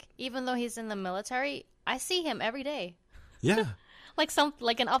seems like even though he's in the military, I see him every day. Yeah. like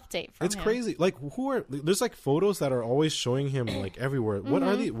an update from It's him. crazy. Like there's like photos that are always showing him like everywhere. What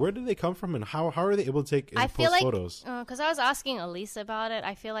are they? Where did they come from, and how are they able to take and post photos? Because I was asking Elise about it.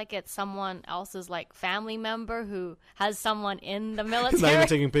 I feel like it's someone else's like family member who has someone in the military. It's not even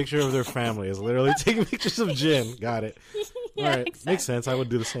taking pictures of their family. It's literally taking pictures of Jin. Got it. Yeah, all right, exactly. Makes sense. I would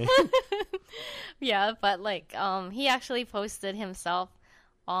do the same. Yeah, but like he actually posted himself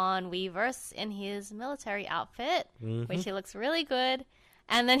on Weverse in his military outfit, which he looks really good.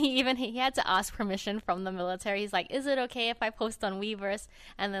 And then he had to ask permission from the military. He's like, "Is it okay if I post on Weverse?"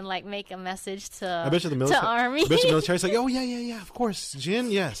 And then like make a message to I bet you the military, to Army. I bet you the military's like, "Oh yeah, of course,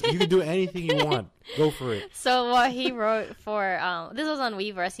 Jin. Yes, you can do anything you want. Go for it." So what he wrote for this was on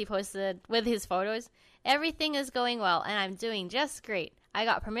Weverse. He posted with his photos. "Everything is going well, and I'm doing just great. I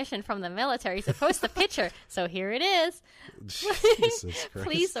got permission from the military to post the picture, so here it is. Jesus Christ.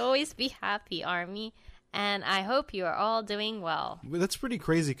 Please always be happy, Army, and I hope you are all doing well." That's pretty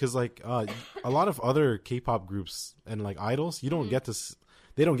crazy because like a lot of other K-pop groups and like idols, you don't get to.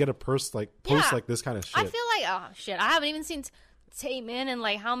 They don't get a post like this kind of shit. I feel like I haven't even seen Taemin in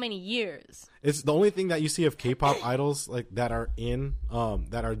like how many years. It's the only thing that you see of K-pop idols like that are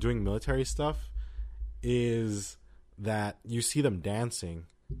that are doing military stuff is that you see them dancing.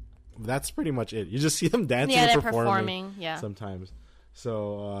 That's pretty much it. You just see them dancing and performing sometimes.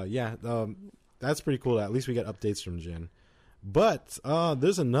 So that's pretty cool. At least we get updates from Jin. But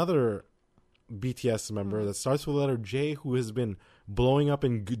there's another BTS member that starts with the letter J who has been blowing up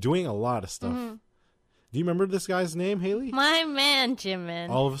and doing a lot of stuff. Do you remember this guy's name, Haley? My man, Jimin.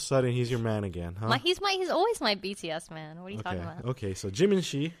 All of a sudden, he's your man again, huh? He's always my BTS man. What are you talking about? Okay, so Jimin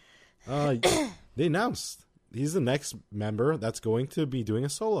Shi, they announced he's the next member that's going to be doing a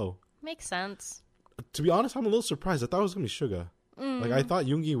solo. Makes sense. To be honest, I'm a little surprised. I thought it was going to be Suga. Like, I thought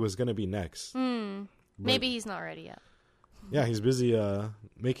Yoongi was going to be next. Maybe he's not ready yet. Yeah, he's busy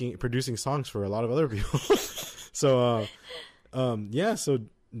producing songs for a lot of other people. So, so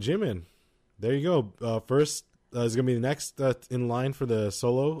Jimin, there you go. First is going to be the next in line for the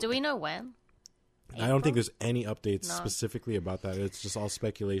solo. Do we know when? I don't think there's any updates specifically about that. It's just all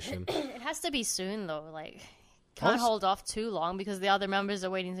speculation. It has to be soon, though. Like, can't hold off too long because the other members are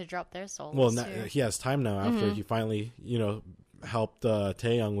waiting to drop their solos. Well, he has time now after he finally, helped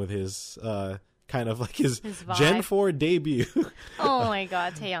Taeyong with his kind of like his vibe. Gen 4 debut. Oh my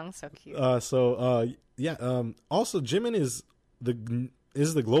god, Taehyung's so cute. Also Jimin is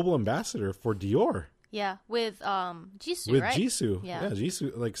the global ambassador for Dior. Yeah, with Jisoo, With right? Jisoo. Yeah.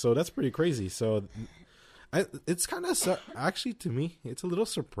 Jisoo. Like, so that's pretty crazy. So it's kind of actually, to me, it's a little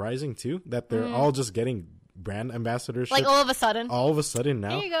surprising too that they're all just getting brand ambassadorships. Like all of a sudden. All of a sudden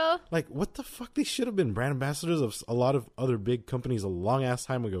now. There you go. Like, what the fuck? They should have been brand ambassadors of a lot of other big companies a long ass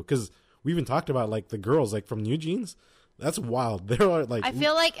time ago. Because we even talked about like the girls like from New Jeans. That's wild. They're like, I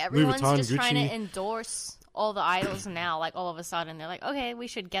feel like everyone's Vuitton, just trying Gucci. to endorse all the idols now. Like all of a sudden, they're like, okay, we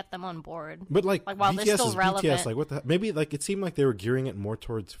should get them on board. But like while they're BTS still is relevant. BTS. Like, what the? Maybe like it seemed like they were gearing it more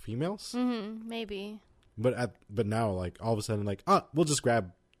towards females. Maybe. But now, like all of a sudden, like we'll just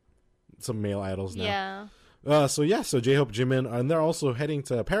grab some male idols now. Yeah. So J-Hope, Jimin, and they're also heading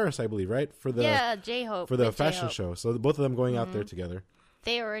to Paris, I believe, right? For the J-Hope for the with fashion J-Hope. show. So both of them going out there together.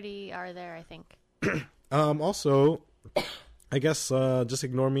 They already are there, I think. Also, I guess just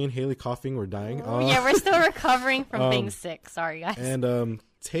ignore me and Haley coughing. We're dying. Yeah, we're still recovering from being sick. Sorry, guys. And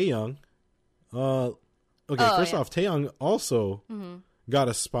Taehyung. First off, Taehyung also got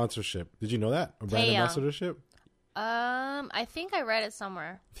a sponsorship. Did you know that? A brand Taehyung. ambassadorship. I think I read it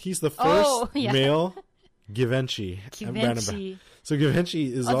somewhere. He's the first yeah. male Givenchy brand ambassador. Givenchy. So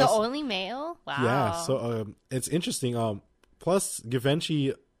Givenchy is Oh, also the only male? Wow. yeah. So it's interesting. Plus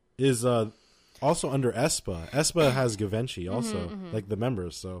Givenchy is also under aespa. aespa has Givenchy also, like the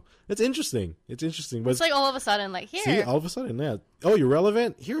members. So it's interesting. But It's like all of a sudden, like, here. see, all of a sudden, yeah. Oh, you're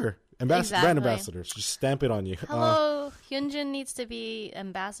relevant? Here. Brand Exactly. ambassadors. Just stamp it on you. Hello, Hyunjin needs to be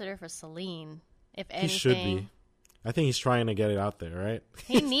ambassador for Celine, if anything. He should be. I think he's trying to get it out there, right?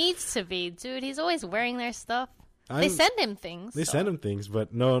 He needs to be, dude. He's always wearing their stuff. They send him things. They so. send him things,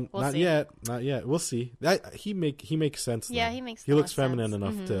 but no, We'll not see. yet. Not yet. We'll see. He makes sense. Yeah, though. he makes He a lot looks of feminine sense.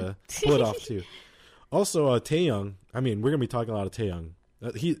 enough to pull it off too. Also, Taehyung. I mean, we're gonna be talking a lot of Taehyung.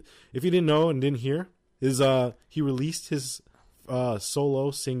 If you didn't know and didn't hear, he released his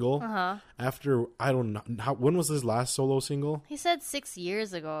solo single after, I don't know when was his last solo single? He said 6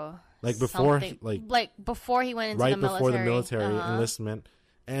 years ago. Like before, Something. like before he went into right the military. before the military enlistment.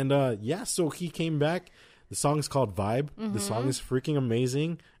 And so he came back. The song is called Vibe. The song is freaking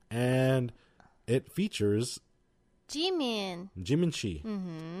amazing, and it features Jimin.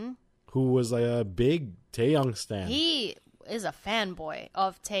 Jimin, who was a big Taehyung stan. He is a fanboy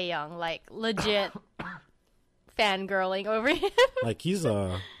of Taehyung, like legit fangirling over him. Like he's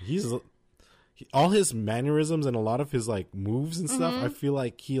all his mannerisms and a lot of his like moves and stuff. I feel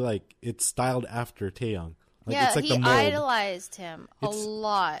like it's styled after Taehyung. Like, yeah, it's like he the mold. idolized him a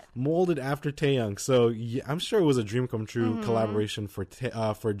lot. Molded after Taehyung, so yeah, I'm sure it was a dream come true collaboration for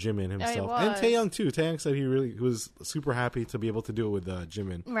Jimin himself and was. Taehyung too. Taehyung said he was super happy to be able to do it with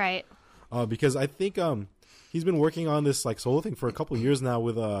Jimin, Right. because I think he's been working on this like solo thing for a couple years now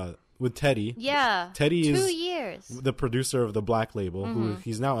with Teddy. Yeah. Teddy 2 is years. the producer of the Black Label, who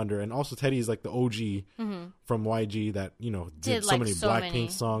he's now under, and also Teddy is like the OG from YG that did so like many so Blackpink many.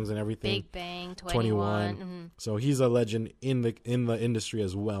 songs and everything. Big Bang, 21. So he's a legend in the industry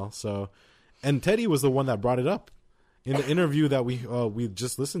as well. So, and Teddy was the one that brought it up in the interview that we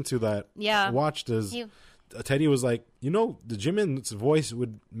just listened to that watched. Teddy was like, the Jimin's voice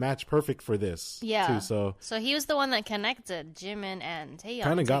would match perfect for this. Yeah. Too, so he was the one that connected Jimin and Taehyung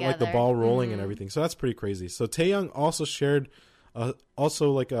kind of got like the ball rolling and everything. So that's pretty crazy. So Taehyung also shared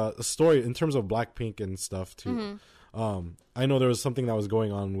also like a story in terms of Blackpink and stuff too. I know there was something that was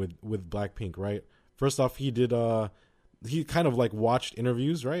going on with Blackpink, right? First off, he kind of like watched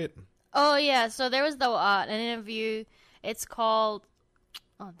interviews, right? Oh yeah, so there was an interview. It's called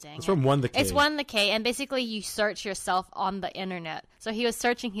It's from One the K. It's One the K, and basically you search yourself on the internet. So he was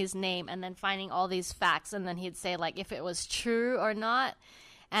searching his name and then finding all these facts, and then he'd say like if it was true or not.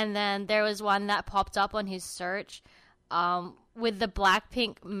 And then there was one that popped up on his search with the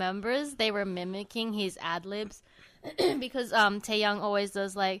Blackpink members. They were mimicking his ad libs because Taehyung always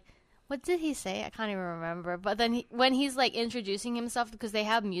does like. What did he say? I can't even remember. But then when he's like introducing himself, because they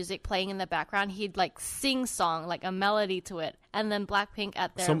have music playing in the background, he'd like sing song, like a melody to it. And then Blackpink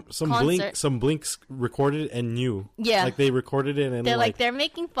at their concert. Some Blinks recorded it and knew. Yeah. Like they recorded it and they're they're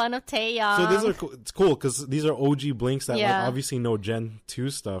making fun of Taehyung. So it's cool because these are OG Blinks that like obviously know Gen 2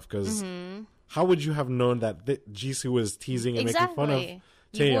 stuff. Because how would you have known that Jisoo was teasing and making fun of Taehyung?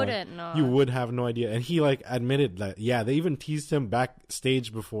 You wouldn't know. You would have no idea. And he like admitted that, they even teased him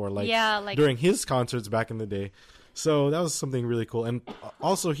backstage before, like during his concerts back in the day. So that was something really cool. And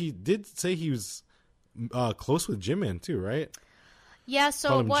also he did say he was close with Jimin too, right? Yeah,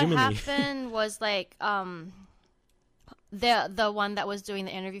 so what happened was like the one that was doing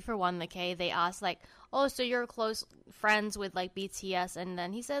the interview for One the K, they asked like, oh, so you're close friends with like BTS, and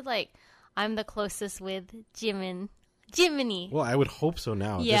then he said like, I'm the closest with Jiminy. Well, I would hope so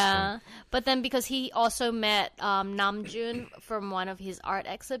now. At Yeah, but then because he also met Namjoon from one of his art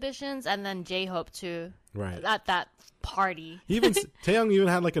exhibitions, and then J-Hope too, right. at that party. He even Taeyong even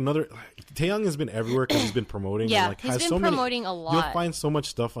had like another. Taeyong has been everywhere because he's been promoting. Yeah, and, like, he's has been so promoting many, a lot. You'll find so much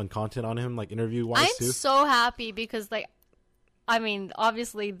stuff on content on him, like interview wise I'm too. so happy because like, I mean,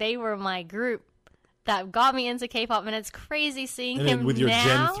 obviously they were my group that got me into K-pop, and it's crazy seeing And him then with your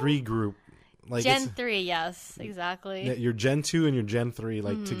now. Gen 3 group, like Gen 3, yes, exactly. yeah, your Gen 2 and your Gen 3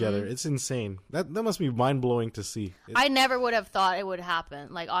 like together. It's insane. That must be mind blowing to see. I never would have thought it would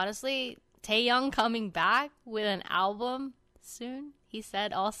happen. Like, honestly, Taeyong coming back with an album soon, he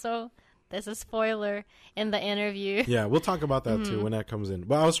said also. There's a spoiler in the interview. Yeah, we'll talk about that too when that comes in.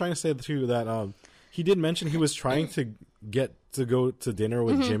 But I was trying to say too that he did mention he was trying to get to go to dinner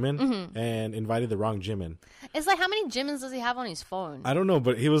with Jimin and invited the wrong Jimin. It's like, how many Jimins does he have on his phone? I don't know,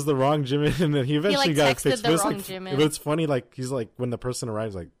 but he was the wrong Jimin, and then he eventually like, got it texted fixed. the But it's wrong like, Jimin. but it's funny, like he's like when the person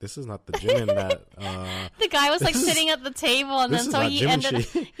arrives, like this is not the Jimin that. The guy was like This is- sitting at the table, and this then is so not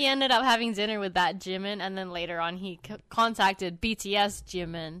Jimin he ended up having dinner with that Jimin, and then later on he contacted BTS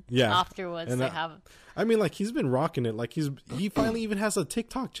Jimin. Yeah. Afterwards, And they that- have. I mean, like he's been rocking it. Like he finally even has a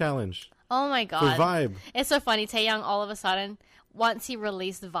TikTok challenge Oh my for god, Vibe. it's so funny. Taeyong all of a sudden, once he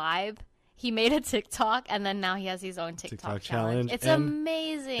released Vibe, he made a TikTok, and then now he has his own TikTok challenge. It's and-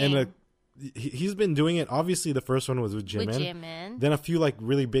 amazing. And he's been doing it. Obviously, the first one was with Jimin. with Jimin. Then a few like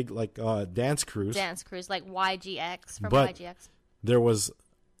really big like dance crews. Dance crews like YGX from But- YGX. There was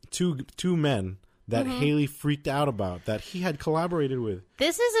two men that Mm-hmm. Haley freaked out about that he had collaborated with.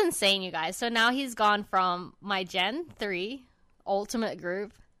 This is insane, you guys. So now he's gone from my Gen 3 ultimate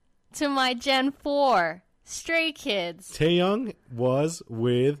group to my Gen 4 Stray Kids. Taeyong was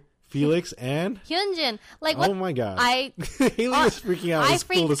with Felix and Hyunjin. Like, what? oh my god, I Haley was freaking out. It I was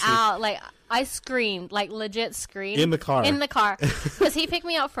cool to freaked see. out. Like, I screamed. Like, legit screamed. In the car. In the car. Because he picked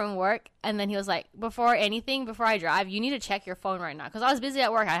me up from work, and then he was like, before I drive, you need to check your phone right now. Because I was busy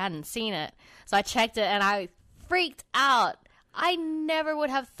at work. I hadn't seen it. So I checked it, and I freaked out. I never would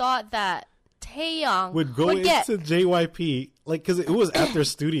have thought that Taeyong would go get... into JYP like because it was at their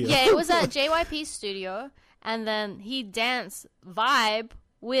studio. Yeah, it was at JYP studio, and then he danced Vibe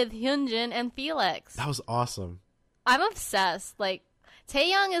with Hyunjin and Felix. That was awesome. I'm obsessed. Like,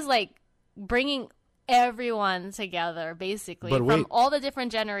 Taeyong is like bringing everyone together, basically, But from wait, all the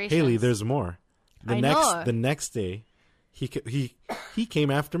different generations. Haley, there's more. I know. The next day, he came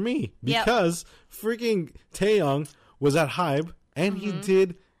after me Yep. because freaking Taeyong was at Hybe and he Mm-hmm.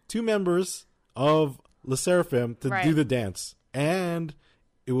 did two members of Le Seraphim to Right. do the dance, and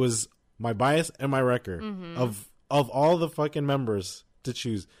it was my bias and my wrecker Mm-hmm. of all the fucking members to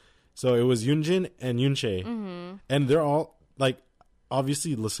choose. So it was Yoonjin and Yoonchae, Mm-hmm. and they're all like,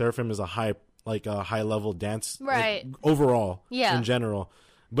 obviously Le Seraphim is a high level dance, like, Right. overall, Yeah. in general.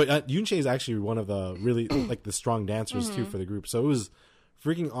 But Yoonchae is actually one of the really like the strong dancers Mm-hmm. too for the group. So it was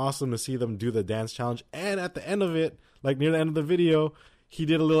freaking awesome to see them do the dance challenge. And at the end of it, like near the end of the video, he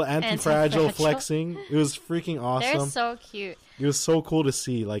did a little anti-fragile Anti-fragile. flexing. It was freaking awesome. They're so cute. It was so cool to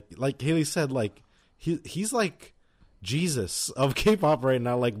see. Like Haley said, like he's like Jesus of K-pop right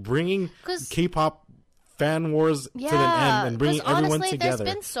now, like bringing 'Cause- K-pop fan wars to an Yeah, end and bringing 'cause everyone honestly, together.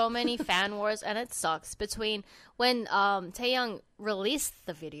 there's been so many fan wars, and it sucks. Between when Taeyong released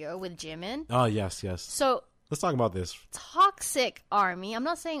the video with Jimin, Oh yes. so Let's talk about this. toxic army. I'm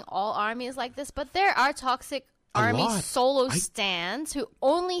not saying all armies like this, but there are toxic army lot. solo stands who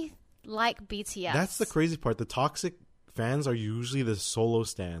only like BTS. That's the crazy part. The toxic fans are usually the solo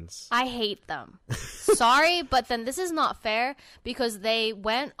stands. I hate them. Sorry, but then this is not fair because they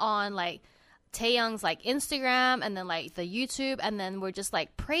went on like Taeyong's like Instagram and then like the YouTube and then we're just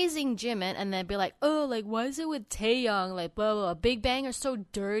like praising Jimin and then be like, oh, like why is it with Taeyong? Like blah blah blah. Big Bang are so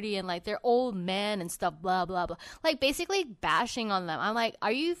dirty and like they're old men and stuff. Blah blah blah. Like basically bashing on them. I'm like,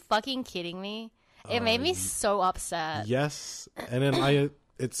 are you fucking kidding me? It made me so upset. Yes, and then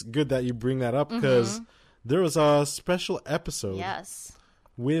it's good that you bring that up because there was a special episode Yes.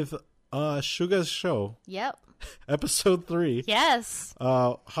 with Suga's show, Yep. episode 3. Yes.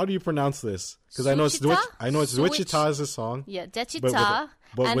 How do you pronounce this? Because I know it's Suchita? Wichita is the song, Yeah. but Dechita.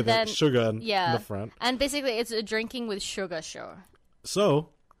 with and then a Suga in yeah. the front. And basically, it's a drinking with sugar show. So,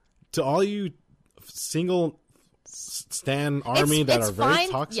 to all you single stan army that are very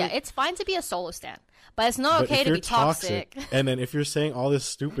toxic. Yeah, it's fine to be a solo stan, but it's not But okay if to you're be toxic. and then if you're saying all this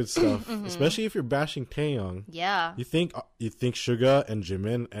stupid stuff, especially if you're bashing Taeyong, Yeah. you think Suga and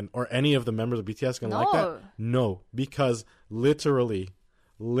Jimin or any of the members of BTS gonna like that? No, because literally,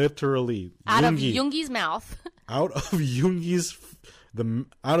 Out of Yoongi's mouth. out of Yoongi's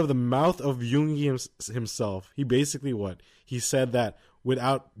out of the mouth of Yoongi himself, he basically he said that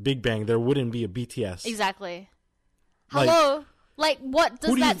without Big Bang there wouldn't be a BTS. Exactly. Like, Hello. Like, what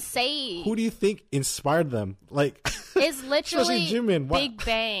does that say? Who do you think inspired them? Like, It's literally Jimin. Big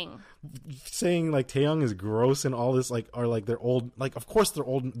Bang. Saying like Taeyong is gross and all this, like, or like they're old. Like, of course they're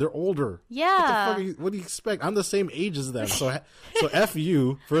old. They're older. Yeah. What do you expect? I'm the same age as them. So F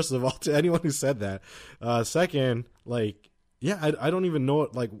you, first of all, to anyone who said that. Second, like, yeah, I don't even know.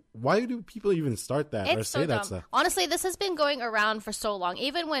 Like, why do people even start that or say that stuff? Honestly, this has been going around for so long.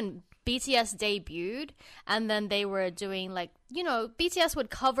 Even when BTS debuted and then they were doing like, you know, BTS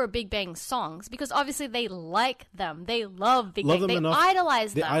would cover Big Bang songs because obviously they like them. They love Big Bang. They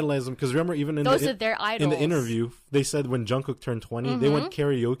idolize them. They idolize them because remember, even in those are their idols. In the interview, they said when Jungkook turned 20, they went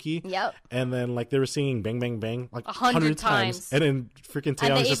karaoke. Yep. And then like they were singing Bang Bang Bang like 100 times. And then freaking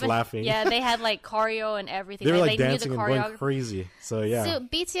Taeyong's just laughing. Yeah, they had like choreo and everything. They were like they dancing and going crazy. So yeah. So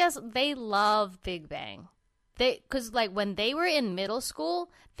BTS, they love Big Bang. Because like when they were in middle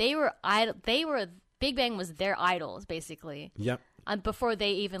school, they were Big Bang was their idols basically. Yep. And before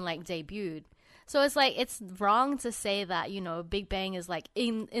they even like debuted. So it's like it's wrong to say that, you know, Big Bang is like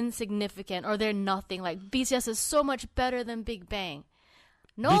insignificant or they're nothing. Like BTS is so much better than Big Bang.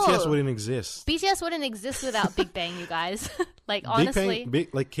 No, BTS wouldn't exist. BTS wouldn't exist without Big Bang, you guys. Like honestly,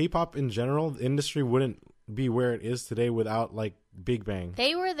 like K-pop in general, the industry wouldn't be where it is today without like Big Bang.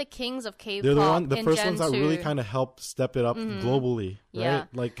 They were the kings of K-pop. They're the first Gen ones that 2. really kind of helped step it up globally, right? Yeah.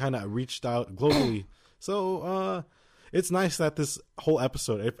 Like kind of reached out globally. So it's nice that this whole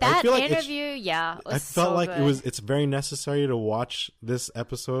episode. I feel like interview, I felt like it's very necessary to watch this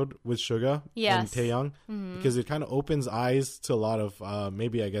episode with Suga and Taeyong because it kind of opens eyes to a lot of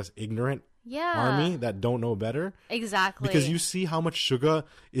maybe I guess ignorant army that don't know better. Exactly. Because you see how much Suga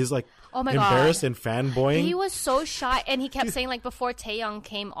is like embarrassed and fanboying. He was so shy and he kept saying like before Taeyong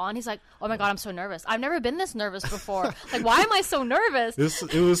came on, he's like, oh my god, I'm so nervous. I've never been this nervous before. Like, why am I so nervous?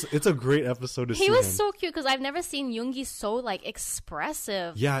 It's a great episode to see him. He was so cute because I've never seen Yoongi so like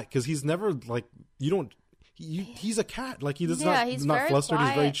expressive. Yeah, because he's never like, he's a cat. Like he's not flustered. Quiet.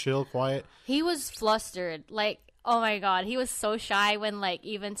 He's very chill, quiet. He was flustered. Like, oh my god, he was so shy when like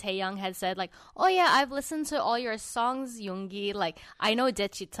even Taeyong had said like, oh yeah, I've listened to all your songs, Yoongi. Like I know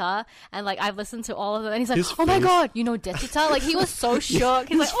Dechita and like I've listened to all of them. And he's like, oh my god, you know Dechita? Like he was so shook.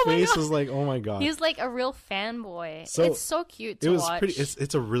 He's like, oh my god. His face was like, oh my god. He's like a real fanboy. So it's so cute to watch.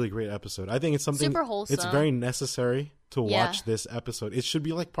 It's a really great episode. I think it's something super wholesome. It's very necessary to watch this episode. It should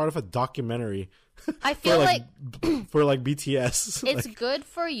be like part of a documentary. I feel for like BTS. It's good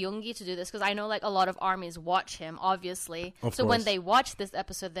for Yoongi to do this because I know like a lot of armies watch him, obviously. Of so course. when they watch this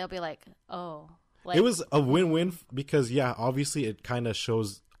episode, they'll be like, oh. Like, it was a win-win because obviously it kind of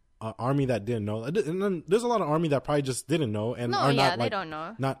shows an army that didn't know. And then there's a lot of army that probably just didn't know and are not they like, don't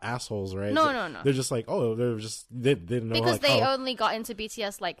know. Not assholes, right? No. They're just like, they didn't know. Because like, they only got into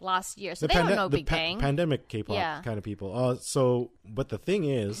BTS like last year, so they don't know Big Bang. Pandemic K-pop kind of people. But the thing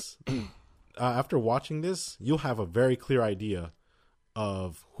is, after watching this, you'll have a very clear idea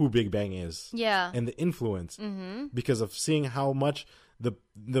of who Big Bang is. Yeah. And the influence. Mm-hmm. Because of seeing how much the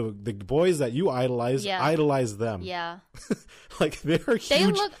boys that you idolize them. Yeah. Like they're huge. They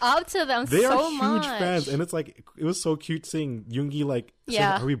look up to them they so much. They are huge fans. And it's like, it was so cute seeing Yoongi like, saying,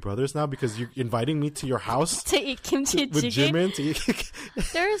 are we brothers now? Because you're inviting me to your house to eat kimchi with Jimin to eat.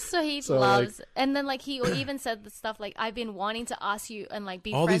 There's he loves. Like, and then like he even said the stuff like, I've been wanting to ask you and like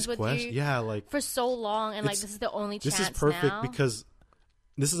be friends with you like for so long. And like, this is the only chance now. This is perfect now. Because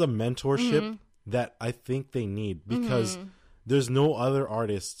this is a mentorship that I think they need because there's no other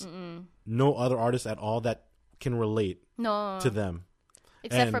artists, no other artists at all that can relate to them.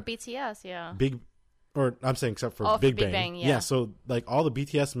 Except for BTS, yeah. I'm saying except for Big Bang. Yeah. So like all the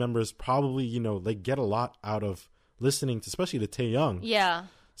BTS members probably, they get a lot out of listening to, especially to Taeyong. Yeah.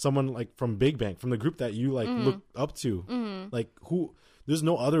 Someone like from Big Bang, from the group that you like look up to. Like there's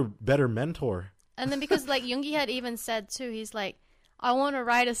no other better mentor. And then because like Yoongi had even said too, he's like, I want to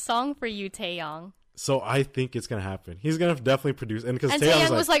write a song for you, Taeyong. So I think it's gonna happen. He's gonna definitely produce, and because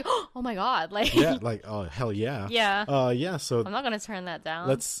Taeyong was like, "Oh my god!" Like, yeah, like, oh hell yeah, yeah. So I'm not gonna turn that down.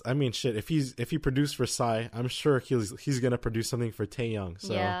 If he produced for Psy, I'm sure he's gonna produce something for Taeyong.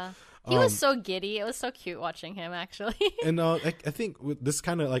 So He was so giddy. It was so cute watching him, actually. And I think with this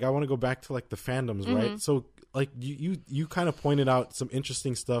kind of like, I want to go back to like the fandoms, right? So like you kind of pointed out some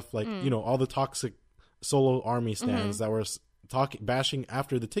interesting stuff, like all the toxic solo army stands that were bashing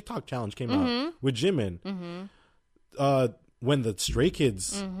after the TikTok challenge came out with Jimin. When the Stray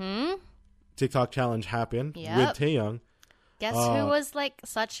Kids TikTok challenge happened with Taehyung, guess who was like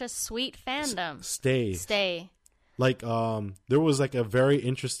such a sweet fandom? Stay. Like there was like a very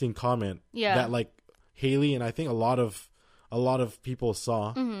interesting comment that like Haley and I think a lot of people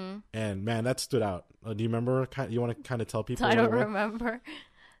saw, and man, that stood out. Do you remember? You want to kind of tell people? I don't remember.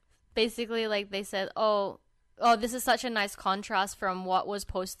 Basically, like they said, oh, this is such a nice contrast from what was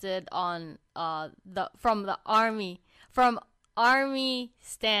posted on from army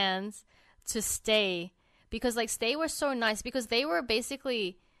stands to Stay, because like Stay were so nice because they were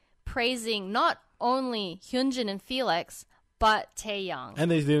basically praising not only Hyunjin and Felix but Taehyung.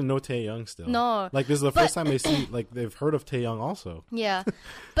 And they didn't know Taehyung still. No. Like this is the first time they see, like they've heard of Taehyung also. Yeah.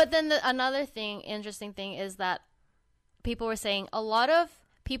 But then another interesting thing is that people were saying a lot of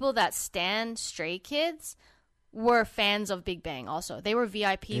people that stan Stray Kids were fans of Big Bang also. They were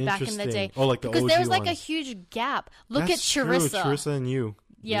VIP back in the day. Oh, like the because OG there was like ones. a huge gap. Look That's at Charissa. True. Charissa and you.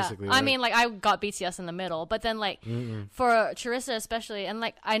 Yeah, right? I mean, like, I got BTS in the middle, but then, like, for Charissa especially, and,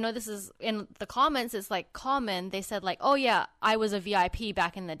 like, I know this is, in the comments, it's, like, common, they said, like, oh, yeah, I was a VIP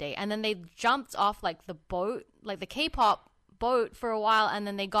back in the day, and then they jumped off, like, the boat, like, the K-pop boat for a while, and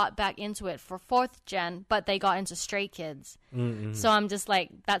then they got back into it for 4th gen, but they got into Stray Kids. So I'm just,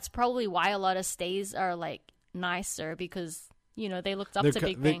 like, that's probably why a lot of stays are, like, nicer, because, they looked up to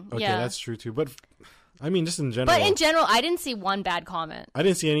Big Bang. Okay, yeah. that's true, too, but... I mean, just in general. But in general, I didn't see one bad comment. I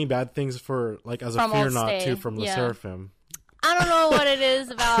didn't see any bad things for, like, as a From fear Old not Stay. to from the Yeah. Seraphim. I don't know what it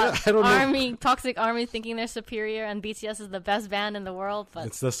is about I don't know. toxic army thinking they're superior and BTS is the best band in the world, but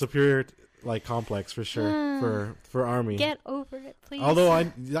It's the superior, like, complex for sure, for ARMY. get over it, please.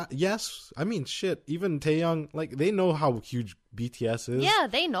 Although, yes, I mean, shit, even Taehyung, like, they know how huge BTS is. Yeah,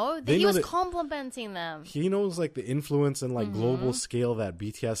 they know. They He know was that- complimenting them. He knows, like, the influence and, like, global scale that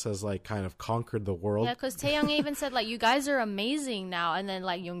BTS has, like, kind of conquered the world. Yeah, because Taehyung even said, like, you guys are amazing now. And then,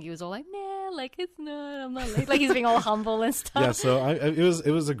 like, Yoongi was all like, nah, like, it's not. I'm not like he's being all humble and stuff. Yeah, so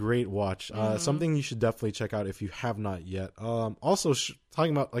it was a great watch. Something you should definitely check out if you have not yet. Also,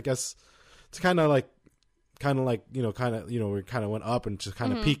 talking about, I guess, it's kind of like, we kind of went up and just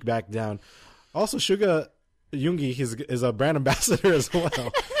kind of peaked back down. Also, Suga Yoongi is a brand ambassador as well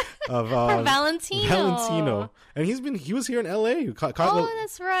of For Valentino. And he was here in LA.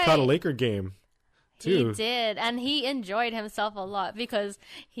 That's right. Caught a Laker game too. He did, and he enjoyed himself a lot because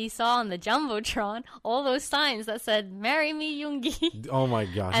he saw on the Jumbotron all those signs that said "Marry me, Yoongi." Oh my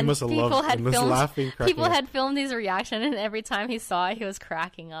god, he And must have people loved had and was filmed- laughing. People up. had filmed his reaction, and every time he saw it, he was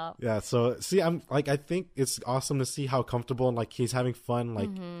cracking up. Yeah, so see, I think it's awesome to see how comfortable and like he's having fun. Like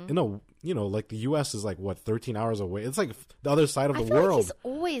like the U.S. is like what 13 hours away. It's like the other side of I the feel world. like he's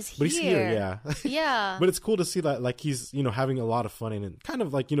always here. But he's here, yeah. Yeah. But it's cool to see that like he's having a lot of fun and kind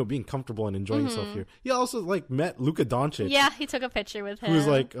of like being comfortable and enjoying himself here. He also like met Luka Doncic. Yeah, he took a picture with him. Who's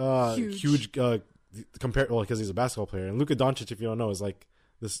like Huge. compared because he's a basketball player, and Luka Doncic, if you don't know, is like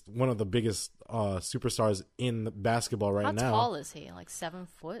this one of the biggest superstars in basketball right How now. tall is he? Like 7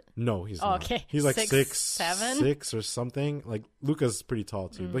 foot? No, he's Oh, not. okay. He's like 6'7"? 6 or something. Like Luka's pretty tall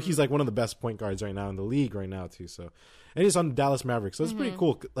too, but he's like one of the best point guards right now in the league right now too. So, and he's on the Dallas Mavericks, so it's pretty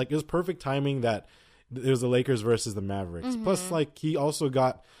cool. Like it was perfect timing that it was the Lakers versus the Mavericks. Plus, like he also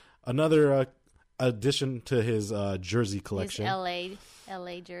got another addition to his jersey collection. His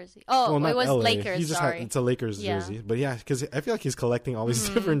LA jersey. Oh, Well, it was LA. Lakers. He just Sorry. it's a Lakers Yeah. jersey, but yeah, because I feel like he's collecting all these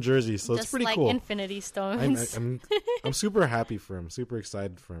different jerseys, so Just it's pretty like cool. Infinity Stones. I'm super happy for him, super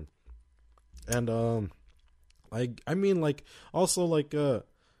excited for him, and I mean like also like it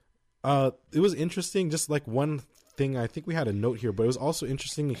was interesting. Just like one thing, I think we had a note here, but it was also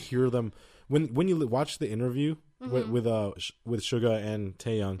interesting to hear them when you watch the interview with Suga and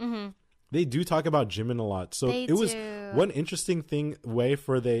Taehyung. They do talk about Jimin a lot, so They it was do. one interesting way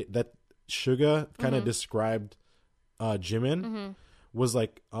that Suga kind of described Jimin was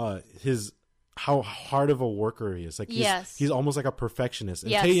like his how hard of a worker he is. Like he's almost like a perfectionist.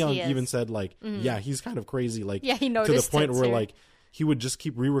 And Yes, Taehyung he is. even said like, yeah, he's kind of crazy. Like Yeah, he to the noticed point it where too. like he would just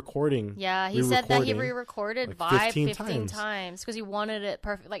keep re-recording. Yeah, he said that he re-recording, re-recorded like, 15 times. times because he wanted it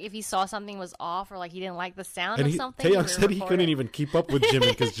perfect. Like if he saw something was off or like he didn't like the sound And of something, Taehyung said he re-record couldn't it. even keep up with Jimin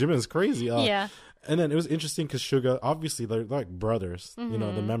because Jimin's crazy. Yeah. And then it was interesting because Suga, obviously they're like brothers, the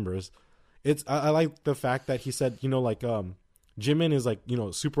members. I like the fact that he said, like Jimin is like, you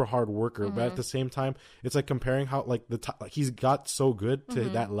know, super hard worker, but at the same time, it's like comparing how like he's got so good to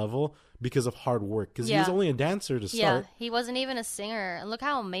that level because of hard work. Because he was only a dancer to start. Yeah, he wasn't even a singer, and look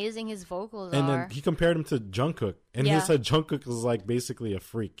how amazing his vocals And are. then he compared him to Jungkook, and he said Jungkook was like basically a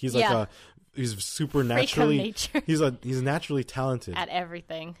freak. He's like he's super naturally nature. he's naturally talented At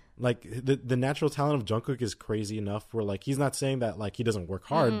everything. Like the natural talent of Jungkook is crazy enough where like he's not saying that like he doesn't work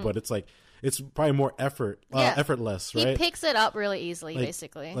hard, but it's like it's probably more effortless, right? He picks it up really easily, like,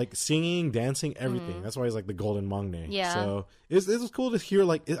 basically. like singing, dancing, everything. That's why he's like the golden Mangne. Yeah. So it was cool to hear.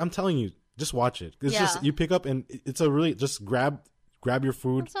 Like I'm telling you, just watch it. It's just you pick up and it's a really just grab your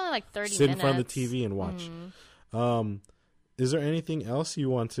food. It's only like 30 sit minutes. in front of the TV and watch. Is there anything else you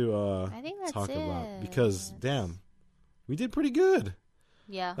want to I think that's talk about? it. Because damn, we did pretty good.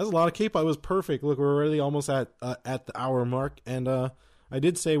 Yeah. That's a lot of K-pop. It was perfect. Look, we're already almost at the hour mark, and I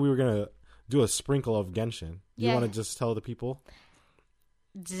did say we were gonna do a sprinkle of Genshin. You want to just tell the people?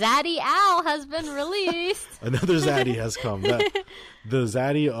 Zaddy Owl has been released. Another Zaddy has come. The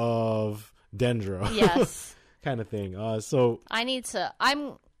Zaddy of Dendro. Yes. Kind of thing. So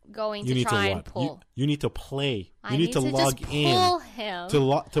I'm going you to need try to and what? pull. You need to play. I You need to log just in. pull him. To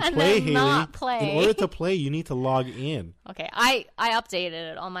and play, then Haley. not play. In order to play, you need to log in. Okay, I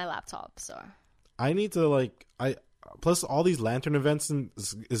updated it on my laptop, so. I need to plus all these lantern events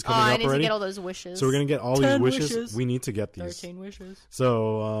is coming I up need already. to get all those wishes. So we're gonna get all 10 these wishes. We need to get these. 13 wishes.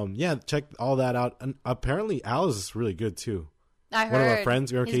 So check all that out. And apparently Al is really good too. I heard. One of our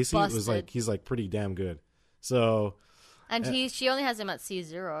friends, he's Casey, was busted. like he's like pretty damn good. So And she only has him at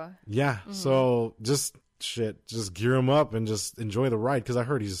C0. yeah, so just gear him up and just enjoy the ride because I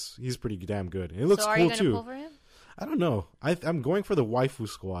heard he's pretty damn good. And it looks So are cool you gonna too. pull for him? I don't know. I'm going for the waifu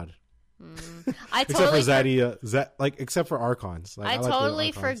squad. I Except totally for Zaddy, except for Archons. Like, I like the totally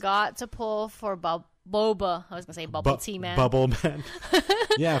Archons. forgot to pull for Boba. I was gonna say Bubble Tea Man. Bubble Man.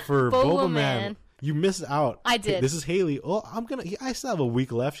 Yeah, for Boba Boba Man. Man. You missed out. I did. This is Haley. Oh, I still have a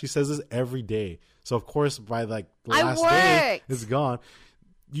week left. She says this every day. So of course by like the last day worked. it's gone.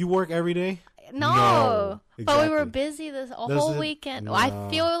 You work every day? No, but we were exactly. busy this Does whole it? weekend. No. I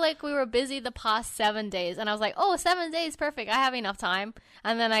feel like we were busy the past 7 days, and I was like, "Oh, 7 days, perfect. I have enough time."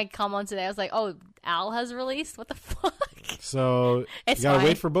 And then I come on today. I was like, "Oh, Al has released. What the fuck?" So It's you gotta fine.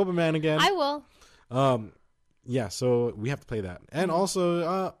 wait for Boba Man again. I will. Yeah, so we have to play that. And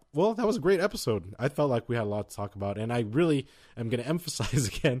also, well, that was a great episode. I felt like we had a lot to talk about, and I really am going to emphasize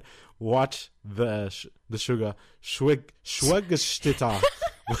again, watch the Suga Schwegestita.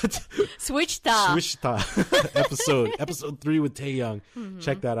 What? Switch top. Swishta episode 3 with Taeyang.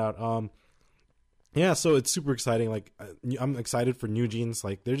 Check that out. Yeah, so it's super exciting. Like, I'm excited for New Jeans.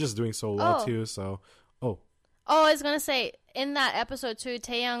 Like, they're just doing so well too. So, Oh, I was gonna say in that episode too,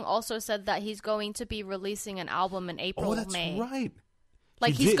 Taeyang also said that he's going to be releasing an album in April, that's May. right.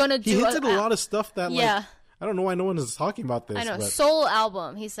 Like he's gonna do. He hinted a lot of stuff that like I don't know why no one is talking about this. I know. But Solo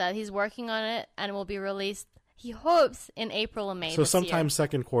album. He said he's working on it and it will be released. He hopes in April or May. so this sometime year.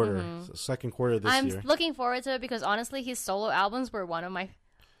 second quarter this I'm year. looking forward to it because honestly, his solo albums were one of my.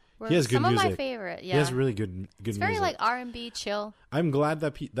 He has good some of my music. favorite. Yeah, He has really good it's music. very like R&B chill. I'm glad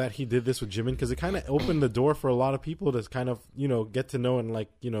that he did this with Jimin because it kind of opened the door for a lot of people to kind of get to know and like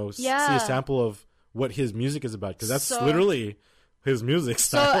see a sample of what his music is about because that's literally his music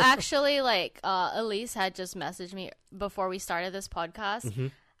So style. actually, like Elise had just messaged me before we started this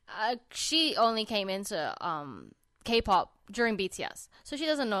podcast. She only came into K-pop during BTS, so she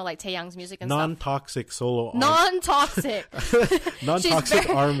doesn't know like Taeyang's music and Non-toxic solo stuff. Non-toxic. non-toxic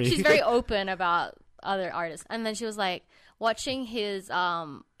army. She's very open about other artists, and then she was like watching his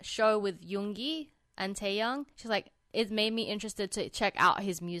show with Yoongi and Taeyang. She's like, it made me interested to check out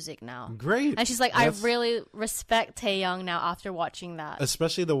his music now. Great. And she's like, I really respect Taeyang now after watching that.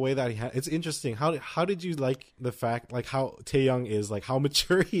 Especially the way that he had. It's interesting. How did you like the fact like how Taeyang is like how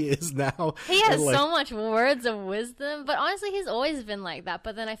mature he is now? He has and, like, so much words of wisdom, but honestly, he's always been like that.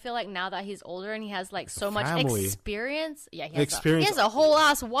 But then I feel like now that he's older and he has like so much family. experience, he has a whole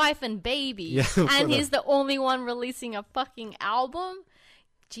ass wife and baby, Yeah, and he's the only one releasing a fucking album.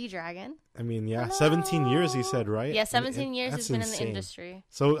 G-Dragon. I mean, yeah, 17 years he said, right? Yeah, 17 years that's he's been in insane. the industry.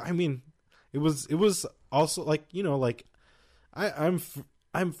 So I mean, it was also like like I've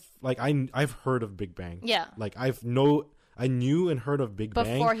heard of Big Bang. Yeah. Like I knew and heard of Big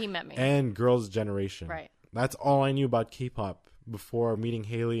Bang Before he met me. and Girls' Generation. Right. That's all I knew about K-pop before meeting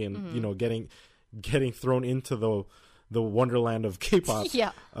Haley and Mm-hmm. getting thrown into the wonderland of K-pop.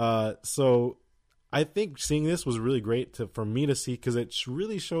 Yeah. So I think seeing this was really great for me to see because it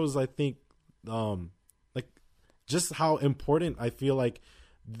really shows, I think, like just how important I feel like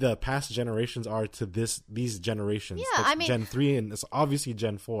the past generations are to these generations. Yeah, like I mean, Gen 3 and it's obviously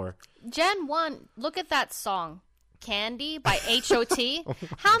Gen 4. Gen 1, look at that song, Candy by H.O.T.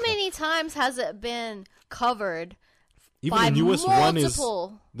 How many times has it been covered Even by the newest one is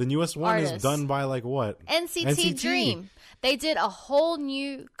artists. done by like what? NCT Dream. They did a whole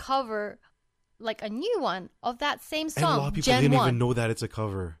new cover, like a new one of that same song. And a lot of people Gen didn't 1. even know that it's a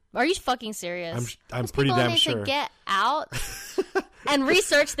cover. Are you fucking serious? I'm Those pretty people damn need sure. to get out and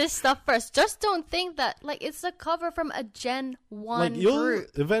research this stuff first. Just don't think that like it's a cover from a Gen 1 Like you'll group.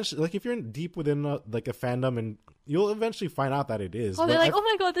 eventually, like if you're deep within like a fandom, and you'll eventually find out that it is. Oh, they're But like, oh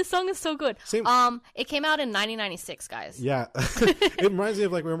my god, this song is so good. Same- It came out in 1996, guys. Yeah, it reminds me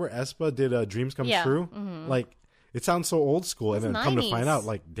of like remember aespa did Dreams Come Yeah. True. Like it sounds so old school, and It's then come to 90s. find out,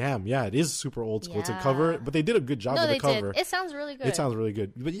 like damn, yeah, it is super old school. It's a Yeah. cover, but they did a good job No, with they the cover. did. It sounds really good. It sounds really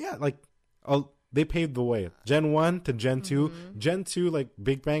good, but yeah, like they paved the way. Gen 1 to Gen 2. Mm-hmm. Gen 2, like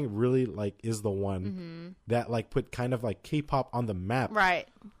Big Bang, really like is the one that like put kind of like K-pop on the map right.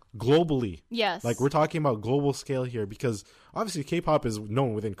 globally. Yes. Like we're talking about global scale here because obviously K-pop is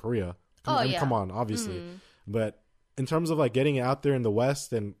known within Korea. Come on, obviously. But in terms of like getting it out there in the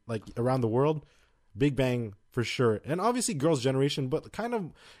West and like around the world, Big Bang for sure. And obviously Girls' Generation, but kind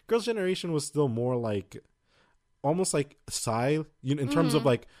of Girls' Generation was still more like almost like Psy, in terms of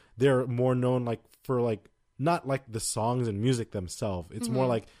like they're more known like for like not like the songs and music themselves. It's more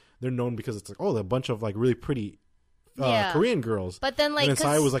like they're known because it's like, oh, a bunch of like really pretty Yeah. Korean girls. But then like And then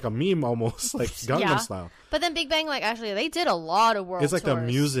Psy 'cause- was like a meme almost, like Gangnam Yeah. Style. But then Big Bang, like actually they did a lot of world It's like the tours.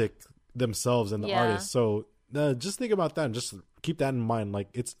 music themselves and the Yeah. artists. So just think about that and just keep that in mind. Like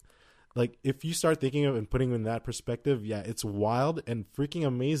it's like if you start thinking of and putting it in that perspective, yeah, it's wild and freaking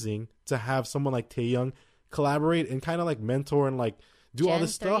amazing to have someone like Taeyoung collaborate and kind of like mentor and like do all Gen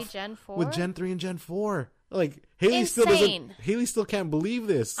this 3, stuff Gen 4? with Gen 3 and Gen 4. Like Haley Insane. Haley still can't believe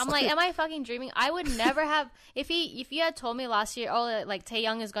this. I'm like, am I fucking dreaming? I would never have if you had told me last year, oh, like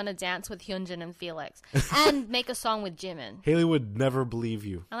Taeyoung is gonna dance with Hyunjin and Felix and make a song with Jimin. Haley would never believe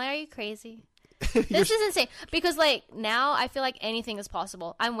you. I'm like, are you crazy? This is insane because like now I feel like anything is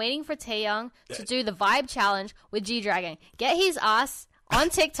possible. I'm waiting for Taeyoung to do the vibe challenge with G Dragon. Get his ass on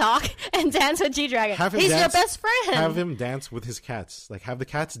TikTok and dance with G Dragon. He's your best friend. Have him dance with his cats. Like have the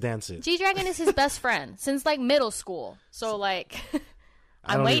cats dance it. G Dragon is his best friend since like middle school. So like,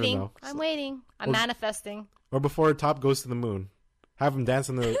 I I'm don't even waiting. know. I'm waiting. I'm manifesting. Or before Top goes to the moon, have him dance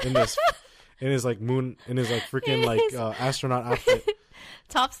in this in his like moon in his like freaking like astronaut outfit.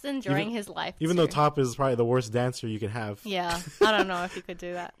 Top's enjoying his life. Even too. though Top is probably the worst dancer you can have. Yeah, I don't know if you could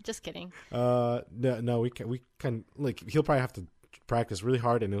do that. Just kidding. No, we can like he'll probably have to practice really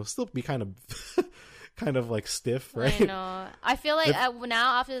hard, and it'll still be kind of like stiff, right? I know. I feel like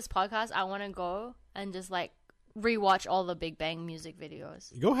now after this podcast, I want to go and just like rewatch all the Big Bang music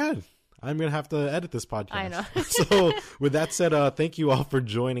videos. Go ahead. I'm gonna have to edit this podcast. I know. So with that said, thank you all for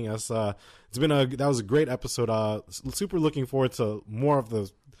joining us. That was a great episode. Super looking forward to more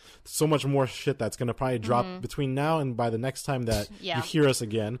of so much more shit that's gonna probably drop between now and by the next time that Yeah. you hear us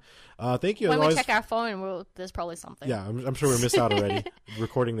again. Thank you. When as we always. check our phone, there's probably something. Yeah, I'm sure we missed out already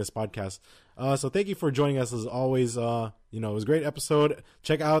recording this podcast. So thank you for joining us as always. It was a great episode.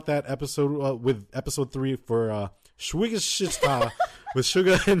 Check out that episode with episode 3 for Shwigashista with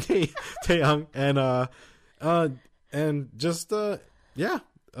Suga and Taeyang and just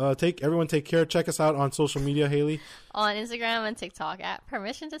everyone take care. Check us out on social media, Haley. On Instagram and TikTok at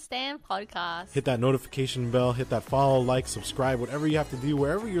Permission to Stand Podcast. Hit that notification bell, hit that follow, like, subscribe, whatever you have to do.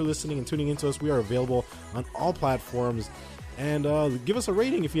 Wherever you're listening and tuning into us, we are available on all platforms. And give us a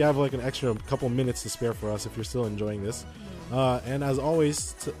rating if you have like an extra couple minutes to spare for us if you're still enjoying this. And as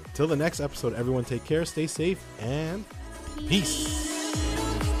always, till the next episode, everyone take care, stay safe, and peace.